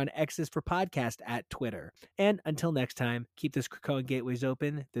over on X's for Podcast at Twitter. And until next time, keep those Krakoan gateways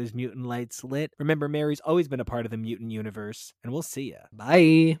open, those mutant lights lit. Remember, Mary's always been a part of the mutant universe, and we'll see ya.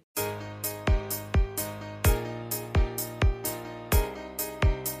 Bye.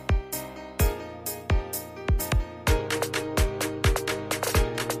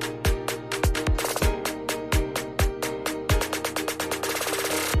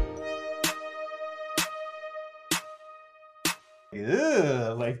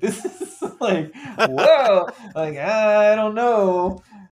 Ew, like this is like whoa, like I don't know.